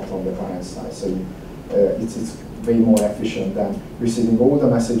side, not on the client side. So it's way more efficient than receiving all the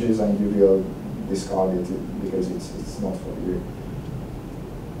messages and you will discard it because it's not for you.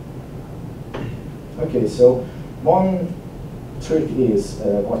 Okay, so one trick is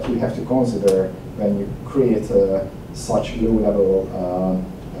what you have to consider when you create such low-level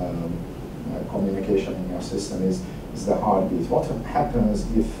system is the heartbeat. What happens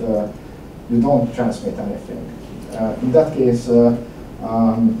if you don't transmit anything? In that case,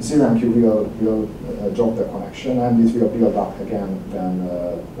 ZeroMQ will drop the connection, and it will build up again when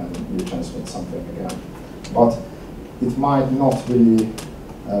you transmit something again. But it might not really,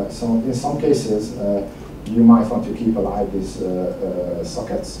 so in some cases, you might want to keep alive these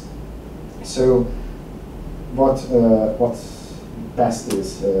sockets. So what's best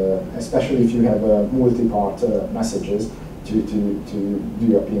is, especially if you have multi-part messages, to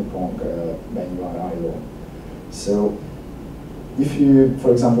do a ping pong when you are idle. So if you,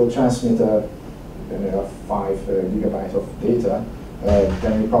 for example, transmit a 5 gigabyte of data,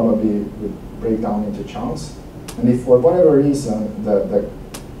 then you probably would break down into chunks. And if for whatever reason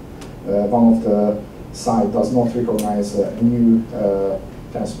one of the side does not recognize a new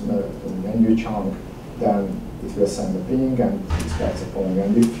chunk, then it will send a ping and expects a pong.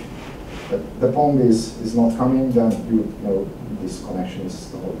 And if the pong is not coming, then you know this connection is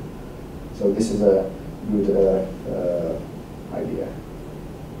stalled. So this is a good idea.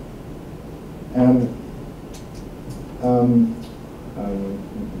 And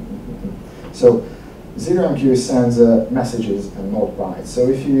so ZeroMQ sends messages and not bytes. So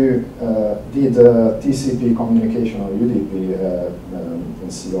if you did TCP communication or UDP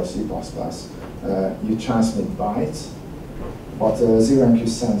in C or C++, you transmit bytes, but ZeroMQ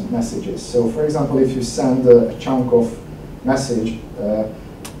sends messages. So for example, if you send a chunk of message,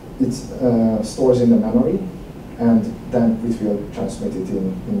 it stores in the memory, and then it will transmit it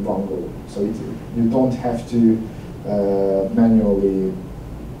in one go. So you don't have to manually,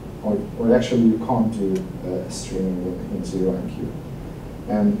 or actually you can't do streaming in ZeroMQ.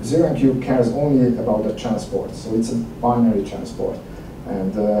 And ZeroMQ cares only about the transport, so it's a binary transport.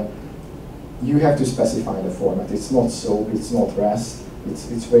 And you have to specify the format. It's not SOAP, it's not REST,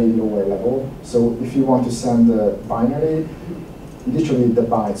 it's very lower level. So if you want to send the binary, literally the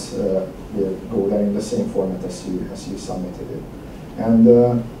bytes will go there in the same format as you submitted it. And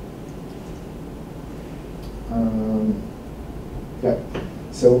yeah,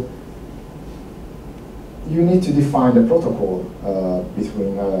 so you need to define the protocol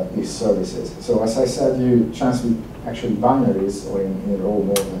between these services. So as I said, you transmit actually binaries or in raw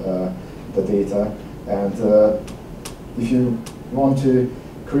mode the data, and if you want to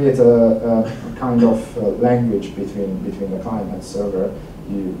create a kind of language between the client and server,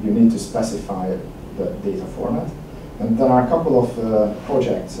 you need to specify the data format. And there are a couple of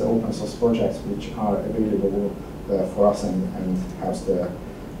projects, open source projects, which are available for us and has the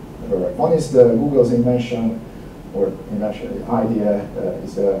one is the Google's invention, or invention idea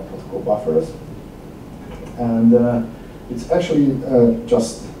is the protocol buffers, and it's actually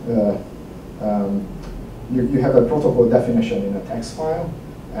just you have a protocol definition in a text file,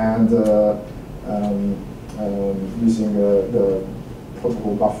 and using the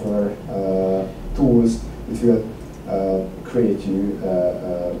protocol buffer tools, it will create you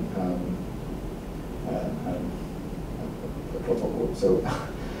a protocol.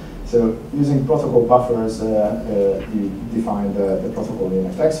 So using protocol buffers, you define the protocol in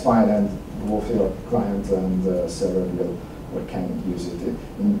a text file, and both your client and server will or can use it.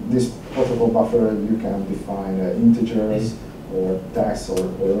 In this protocol buffer, you can define integers or text or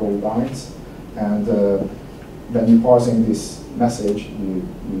raw bytes, and when you're parsing this message,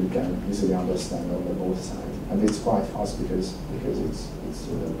 you can easily understand on the both sides, and it's quite fast because it's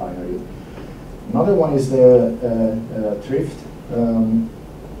binary. Another one is the thrift.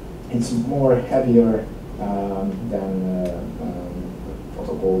 It's more heavier than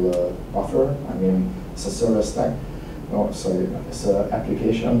protocol buffer. I mean, it's a server stack. No, sorry, it's an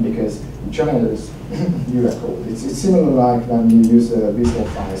application because it generates Eurocode. It's similar like when you use visual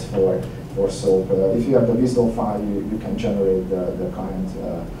files for SOAP. If you have the visual file, you can generate the client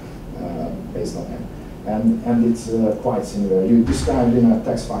based on it. And it's quite similar. You describe in a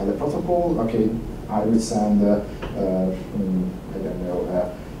text file the protocol. Okay, I would send, I don't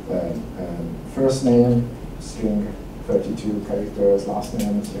know, first name, string 32 characters, last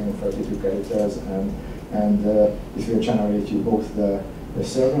name, string 32 characters, and it will generate you both the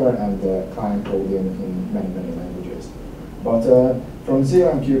server and the client code in many languages. But from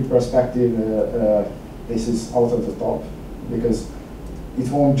ZeroMQ perspective, this is out of the top, because it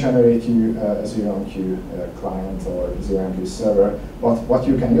won't generate you a ZeroMQ client or ZeroMQ server. But what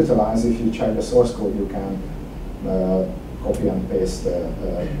you can utilize, if you check the source code, you can copy and paste the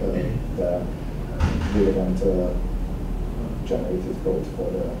relevant generated code for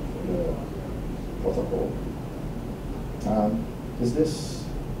the protocol. Does this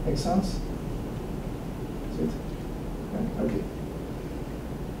make sense? Is it? Okay.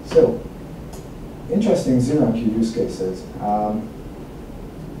 So interesting ZeroMQ use cases.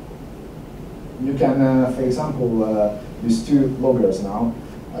 You can, for example, use two loggers now,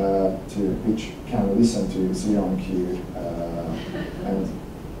 which can listen to ZeroMQ, and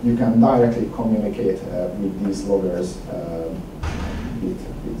you can directly communicate with these loggers with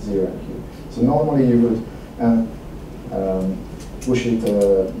ZeroMQ. So normally you would push it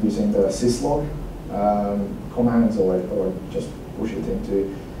using the syslog commands, or just push it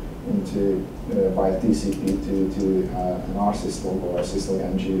into via TCP to an rsyslog or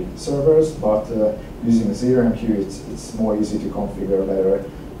syslog-ng servers, but using ZeroMQ, it's more easy to configure whether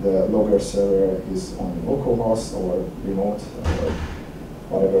the logger server is on localhost or remote or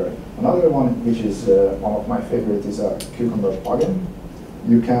whatever. Another one, which is one of my favorite, is a Cucumber plugin.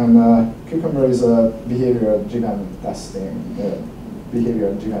 You can Cucumber is a behavior-driven testing,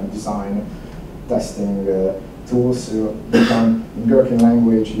 behavior-driven design testing tool. So you can, in Gherkin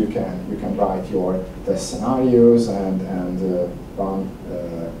language, you can write your test scenarios and run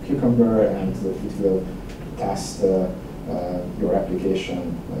Cucumber, and it will test your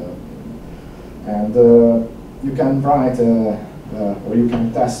application. And you can write or you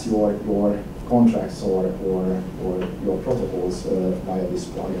can test your contracts or your protocols via this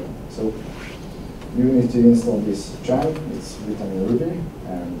plugin. So you need to install this gem. It's written in Ruby,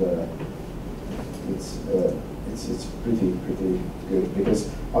 and it's pretty good, because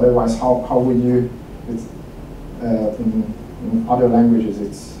otherwise how would you, in other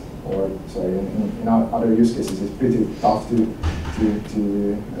languages in other use cases it's pretty tough to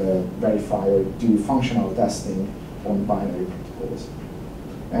verify or do functional testing on binary protocols.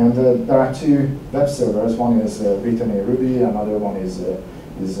 And there are two web servers. One is written in Ruby, another one is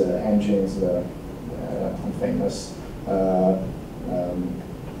Engine's famous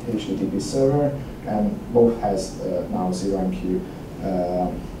HTTP server, and both has now ZeroMQ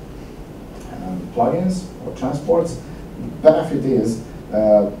plugins or transports. The benefit is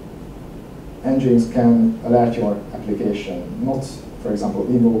engines can alert your application, not, for example,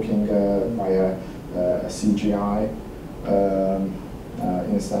 invoking via a CGI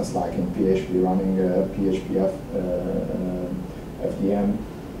instance like in PHP, running PHP FPM.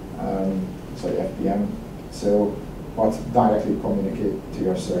 So, but directly communicate to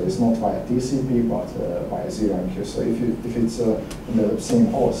your service, not via TCP, but via ZeroMQ. So if it's in the same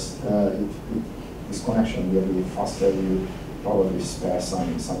host, this connection will be faster. You probably spare some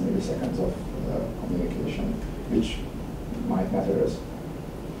milliseconds of communication, which might matter.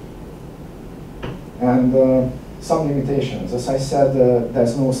 And some limitations. As I said,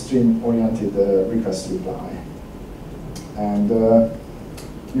 there's no stream-oriented request reply, and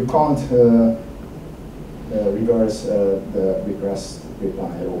you can't reverse the request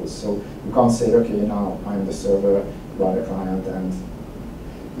reply rules. So you can't say, okay, now I'm the server, you are the client, and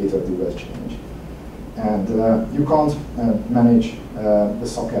later they will change. And you can't manage the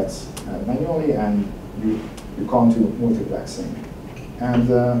sockets manually, and you can't do multiplexing.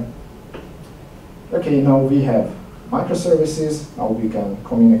 And okay, now we have microservices. Now we can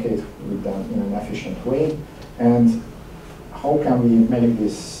communicate with them in an efficient way. And how can we make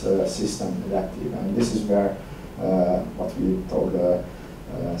this system adaptive? And this is where what we talked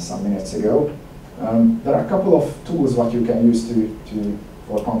some minutes ago. There are a couple of tools what you can use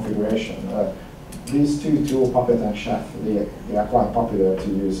for configuration. These two tools, Puppet and Chef, they are quite popular to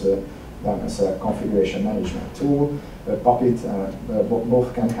use them as a configuration management tool. Puppet,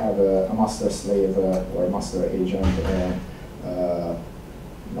 both can have a master-slave or master-agent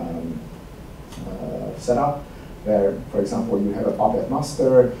setup, where, for example, you have a Puppet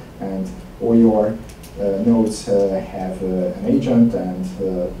master, and all your nodes have an agent, and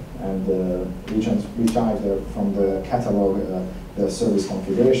the agent retrieves from the catalog the service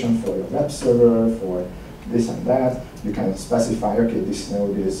configuration for your web server, for this and that. You can specify, okay, this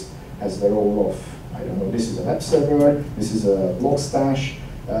node has the role of, I don't know, this is a web server, this is a Logstash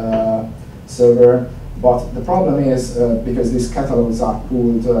server. But the problem is, because these catalogs are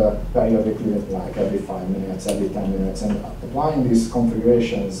pulled periodically, like every 5 minutes, every 10 minutes, and applying these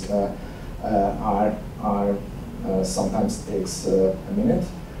configurations sometimes takes a minute.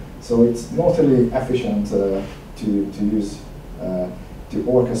 So it's not really efficient to use, to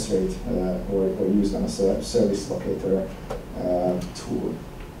orchestrate or use them as a service locator tool.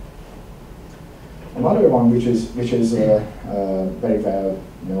 Another one which is very well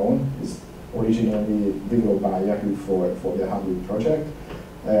known, is originally developed by Yahoo for the Hadoop project,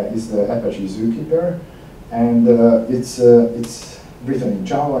 is the Apache Zookeeper, and it's written in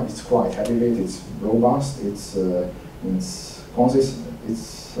Java. It's quite heavyweight. It's robust. It's consistent.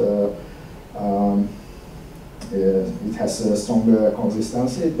 it has a strong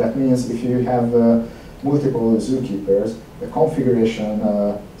consistency. That means if you have multiple zookeepers, the configuration,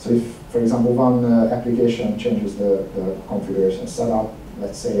 so if, for example, one application changes the configuration setup,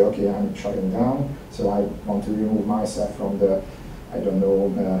 let's say, okay, I'm shutting down, so I want to remove myself from the, I don't know,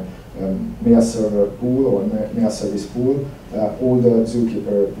 mail server pool or mail service pool, all the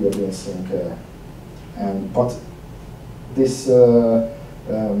zookeeper will be in sync. But this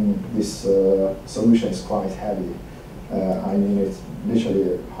solution is quite heavy. I mean, it's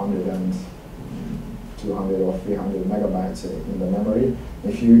literally 100 and 200 or 300 megabytes in the memory.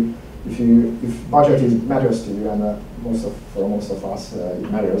 If budget matters to you, and for most of us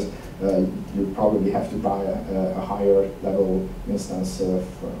it matters, you probably have to buy a higher level instance or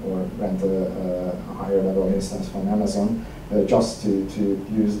rent a higher level instance from Amazon just to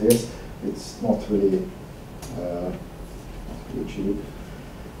use this. It's not really cheap.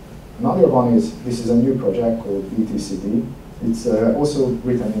 Another one is, this is a new project called etcd. It's also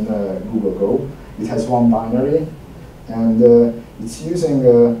written in Google Go. It has one binary, and it's using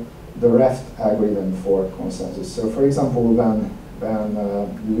the REST algorithm for consensus. So, for example, when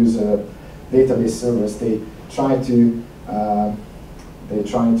you use database servers, they try to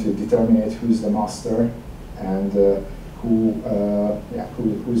determine who's the master and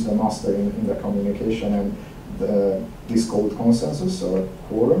who's the master in the communication, and this called consensus or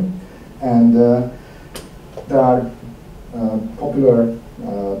quorum. And there are popular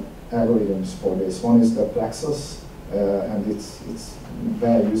algorithms for this. One is the Plexus, and it's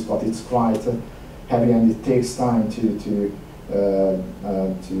well used, but it's quite heavy, and it takes time to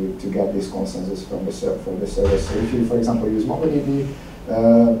get this consensus from the server. So if you, for example, use MongoDB,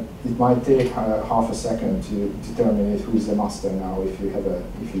 it might take half a second to determine who's the master now. If you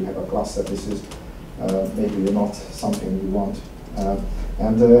have a cluster, this is maybe not something you want.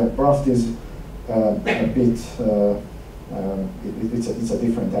 And Raft is a bit. It's a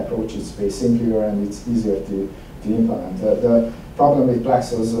different approach. It's very simpler and it's easier to implement. The problem with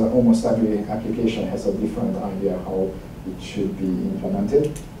Plexus, almost every application has a different idea how it should be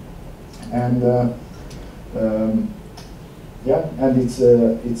implemented. And yeah, and it's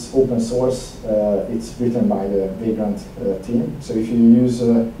open source. It's written by the Vagrant team. So if you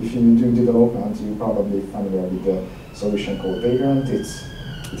do development, you're probably familiar with the solution called Vagrant.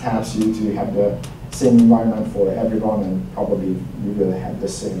 It helps you to have the same environment for everyone, and probably you will have the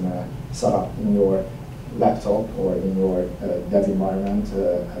same setup in your laptop or in your dev environment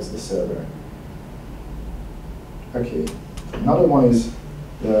as the server. Okay, another one is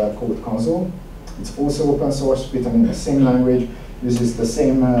the code console. It's also open source, written in the same language, uses the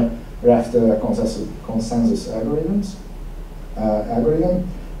same Raft consensus algorithm.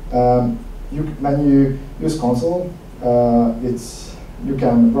 When you use console, you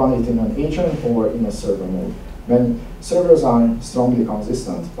can run it in an agent or in a server mode. When servers are strongly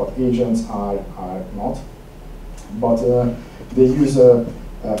consistent, but agents are not. But they use a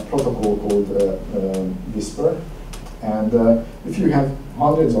protocol called Whisper. And if you have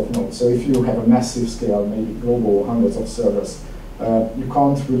hundreds of nodes, so if you have a massive scale, maybe global hundreds of servers, you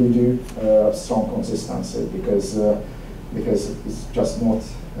can't really do strong consistency because it's just not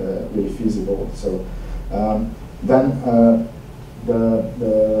really feasible. So then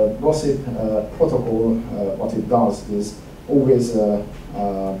the gossip protocol, what it does is always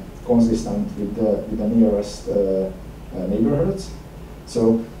consistent with the nearest neighborhoods.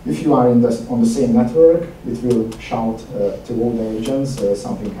 So if you are on the same network, it will shout to all the agents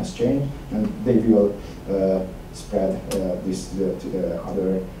something has changed, and they will spread this to the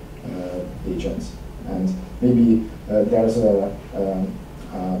other agents. And maybe there's a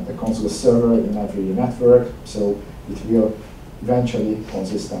console server in every network, so it will eventually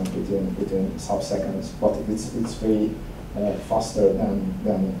consistent within sub-seconds, but it's very faster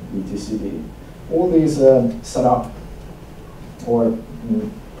than etcd. All these setup, or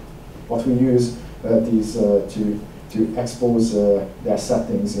what we use these to expose their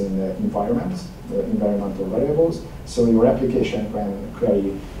settings in environments, environmental variables, so your application can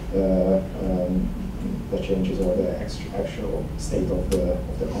query the changes or the actual state of the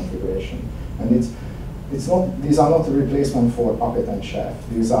configuration. And it's not; these are not a replacement for Puppet and Chef.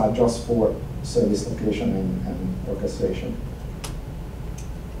 These are just for service location and orchestration.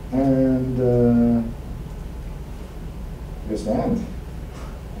 And here's the end.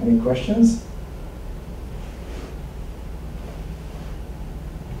 Any questions?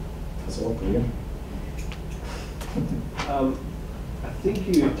 That's all clear. I think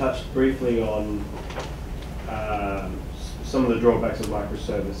you touched briefly on some of the drawbacks of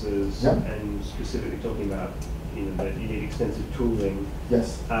microservices, yep, and specifically talking about that you need extensive tooling.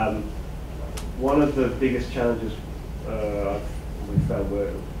 Yes. one of the biggest challenges we found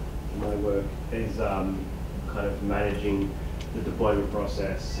in my work is kind of managing the deployment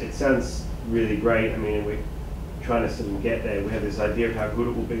process. It sounds really great. I mean, we're trying to sort of get there. We have this idea of how good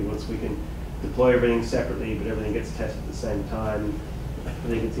it will be once we can deploy everything separately, but everything gets tested at the same time.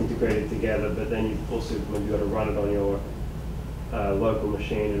 Everything gets integrated together, but then you've also maybe got to run it on your local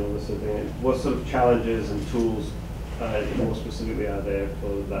machine and all this sort of thing. What sort of challenges and tools more specifically are there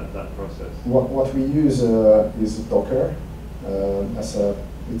for that process? What we use is Docker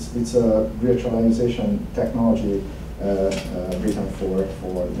it's a virtualization technology written for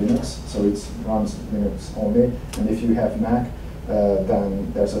Linux, so it runs Linux only. And if you have Mac,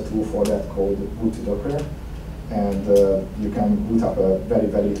 then there's a tool for that called boot Docker, and you can boot up a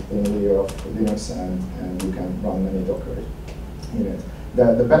very thin layer of Linux, and you can run many Docker in it.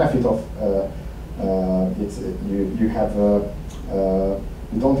 The benefit of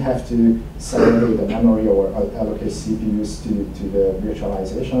you don't have to separate the memory or allocate CPUs to the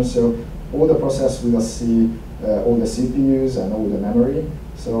virtualization. So all the process will see all the CPUs and all the memory.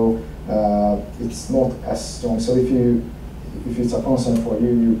 So it's not as strong. So if it's a concern for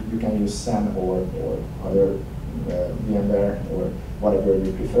you, you can use SAN or other VMware or whatever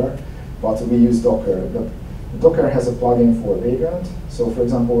you prefer. But we use Docker. Docker has a plugin for Vagrant. So for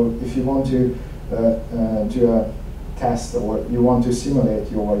example, if you want to do a test or you want to simulate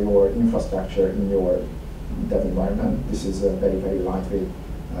your infrastructure in your dev environment, this is a very lightweight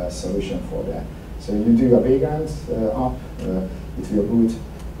solution for that. So you do a Vagrant app, it will boot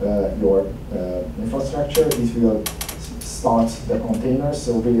your infrastructure, it will start the containers,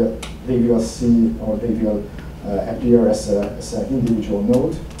 so they will see, or they will appear as an individual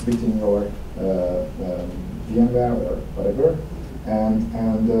node within your VMware or whatever, and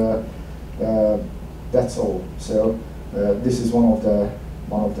that's all. So this is one of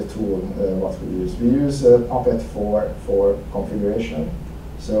the tools what we use. We use Puppet for configuration.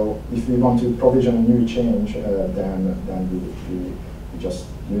 So if we want to provision a new change, then we just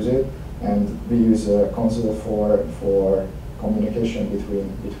use it, and we use Console for communication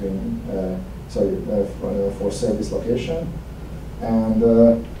for service location, and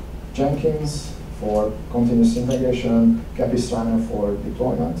Jenkins for continuous integration, Capistrano for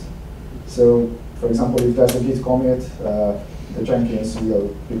deployment. So, for example, if there's a Git commit, the Jenkins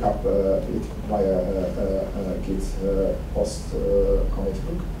will pick up it via a Git post commit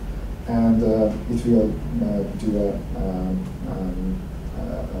hook, and it will do a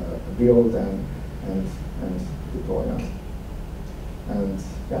build and deployment. And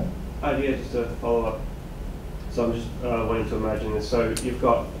yeah. Yeah, just to follow up. So I'm just wanting to imagine this. So you've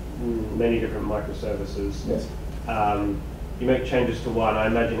got many different microservices. Yes. You make changes to one. I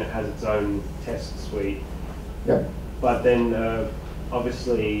imagine it has its own test suite. Yeah. But then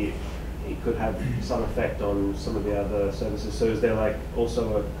obviously it could have some effect on some of the other services. So is there like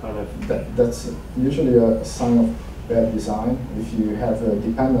also a kind of... That's usually a sign of bad design. If you have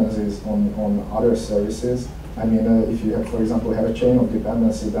dependencies on other services, I mean, if you have, for example, have a chain of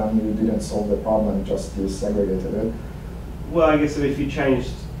dependency, then you didn't solve the problem, just you segregated it. Well, I guess that if you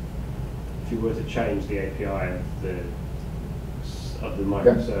were to change the API of the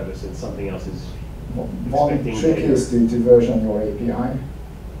microservice, and something else is one trick is to version your API.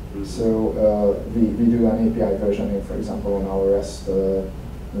 Mm-hmm. So we do an API versioning, for example, on our REST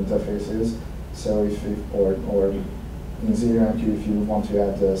interfaces. So or in ZeroMQ, if you want to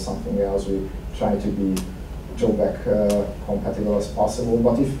add something else, we try to be drawback compatible as possible.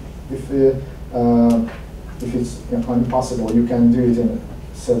 But if it's impossible, you can do it in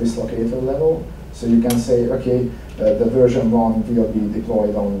service locator level. So you can say, okay, the version 1 will be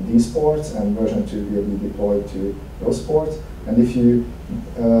deployed on these ports, and version 2 will be deployed to those ports. And if you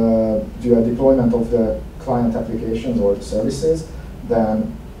do a deployment of the client applications or the services,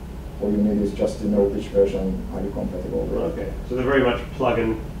 then all you need is just to know which version are you compatible with. Okay, so they're very much plug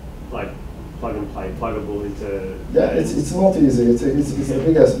and play, pluggable into. Yeah, it's not easy. It's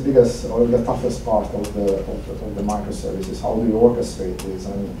the biggest or the toughest part of the microservices. How do you orchestrate this?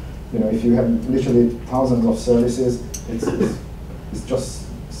 And if you have literally thousands of services, it's just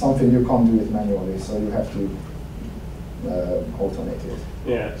something you can't do it manually. So you have to automate it.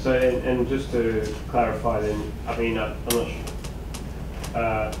 Yeah. So and just to clarify, then, I mean, I'm not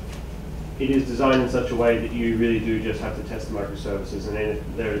sure. It is designed in such a way that you really do just have to test the microservices, and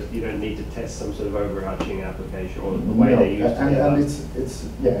then you don't need to test some sort of overarching application or the way they use it.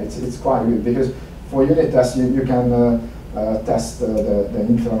 And it's quite good, because for unit tests you can test the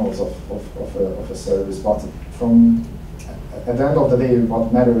internals of a service, but at the end of the day,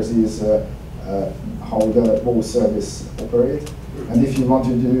 what matters is how the whole service operates. And if you want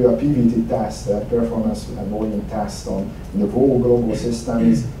to do a PVT test, a performance and volume test on the whole global system,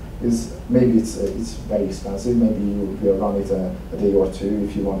 is maybe it's very expensive. Maybe you will run it a day or two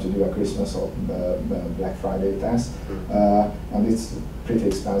if you want to do a Christmas or Black Friday test, and it's pretty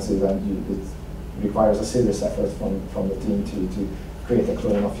expensive, and it requires a serious effort from the team to create a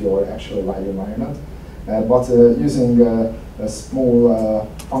clone of your actual live environment. But using a small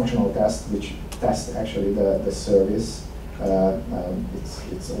functional test which tests actually the service,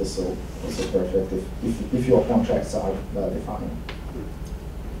 it's also perfect if your contracts are well defined.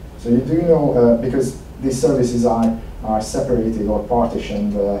 So you do know, because these services are separated or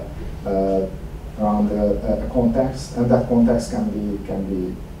partitioned around a context, and that context can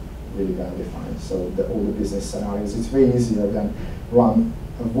be really well defined. So all the business scenarios, it's way easier than run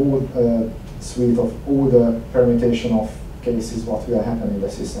a whole suite of all the permutation of cases what will happen in the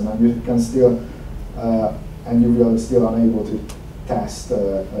system, and you can still and you will still unable to test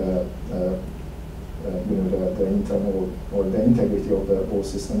the internal or the integrity of the whole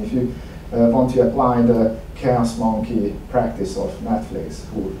system. If you want to apply the chaos monkey practice of Netflix,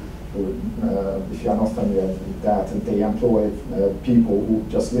 who if you are not familiar with that, they employ people who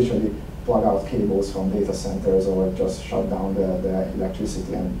just literally plug out cables from data centers or just shut down the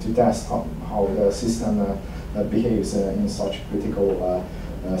electricity, and to test how the system behaves in such critical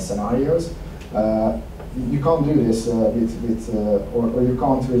scenarios. You can't do this or you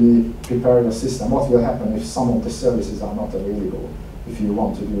can't really prepare the system. What will happen if some of the services are not available? If you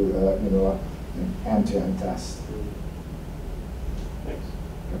want to do an end-to-end test. Thanks.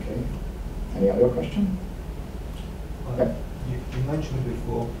 Okay. Any other question? Okay. You mentioned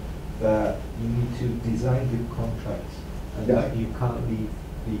before that you need to design the contracts and that you can't leave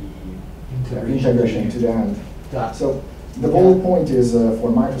the integration to the end. So the whole point is for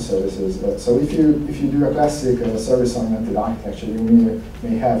microservices. So if you do a classic service-oriented architecture, you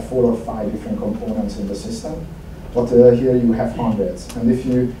may have 4 or 5 different components in the system, but here you have hundreds. And if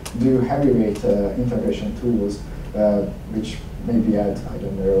you do heavyweight integration tools, which maybe add, I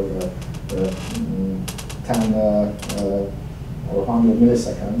don't know, 10 or 100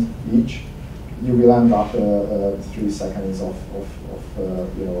 milliseconds each, you will end up 3 seconds of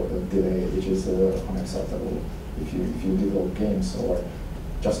delay, which is unacceptable if you develop games or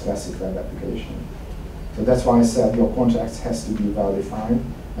just classic web application. So that's why I said your contract has to be well defined,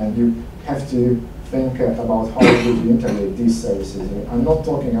 and you have to think about how would you integrate these services. I'm not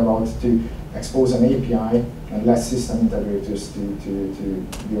talking about to expose an API and let system integrators to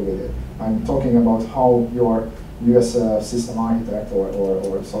deal with it. I'm talking about how your US system architect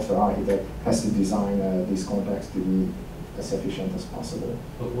or software architect has to design these contracts to be as efficient as possible.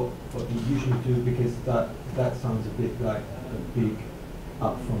 But what you usually do, because that sounds a bit like a big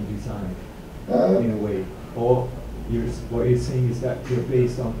upfront design in a way, or what you're saying is that you're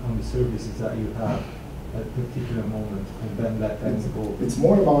based on the services that you have at a particular moment, and then let them go. It's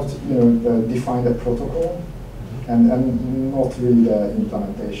more about define the protocol and not really the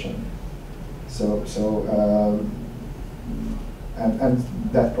implementation. And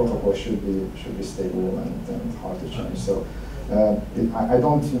that protocol should be stable and hard to change. So I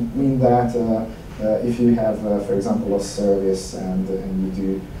don't mean that if you have, for example, a service and you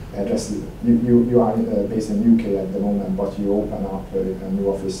do address you are based in UK at the moment, but you open up a new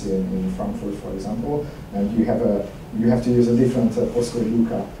office in Frankfurt, for example, and you have to use a different postcode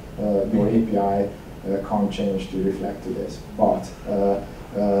lookup. Your API can't change to reflect to this, but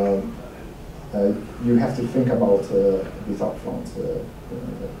you have to think about a bit upfront to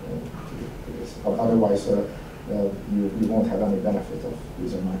this. Otherwise, you won't have any benefit of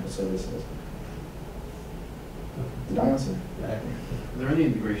using microservices. Did I answer? Are there any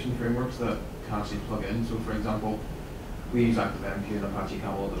integration frameworks that can actually plug in? So, for example, we use ActiveMQ and Apache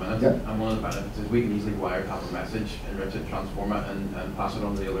Camel at the minute, and one of the benefits is we can easily wiretap a message, enrich it, transform it, and pass it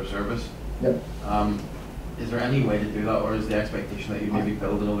on to the other service. Is there any way to do that, or is the expectation that you maybe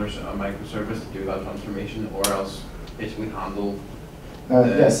build another microservice to do that transformation, or else basically handle?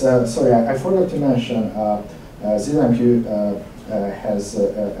 Yes, sorry, I forgot to mention ZeroMQ has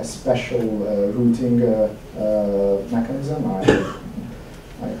a special routing mechanism.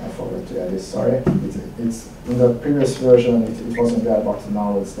 I forgot to add this, sorry. It's in the previous version, it wasn't there, but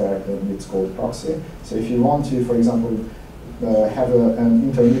now it's there, and it's called proxy. So if you want to, for example, have an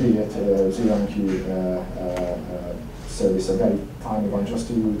intermediate ZeroMQ service, a very tiny one, just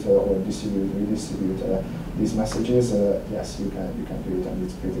to route or redistribute these messages, yes, you can do it, and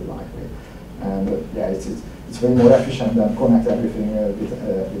it's pretty lightweight. And yeah, it's way more efficient than connect everything with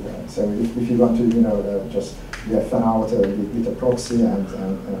so if you want to just fan out with a proxy and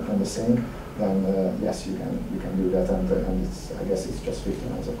the same, then yes, you can do that, and it's, I guess it's just 50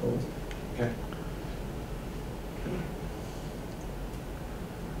 lines of code. Okay.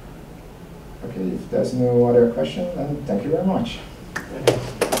 Okay, if there's no other question, then thank you very much.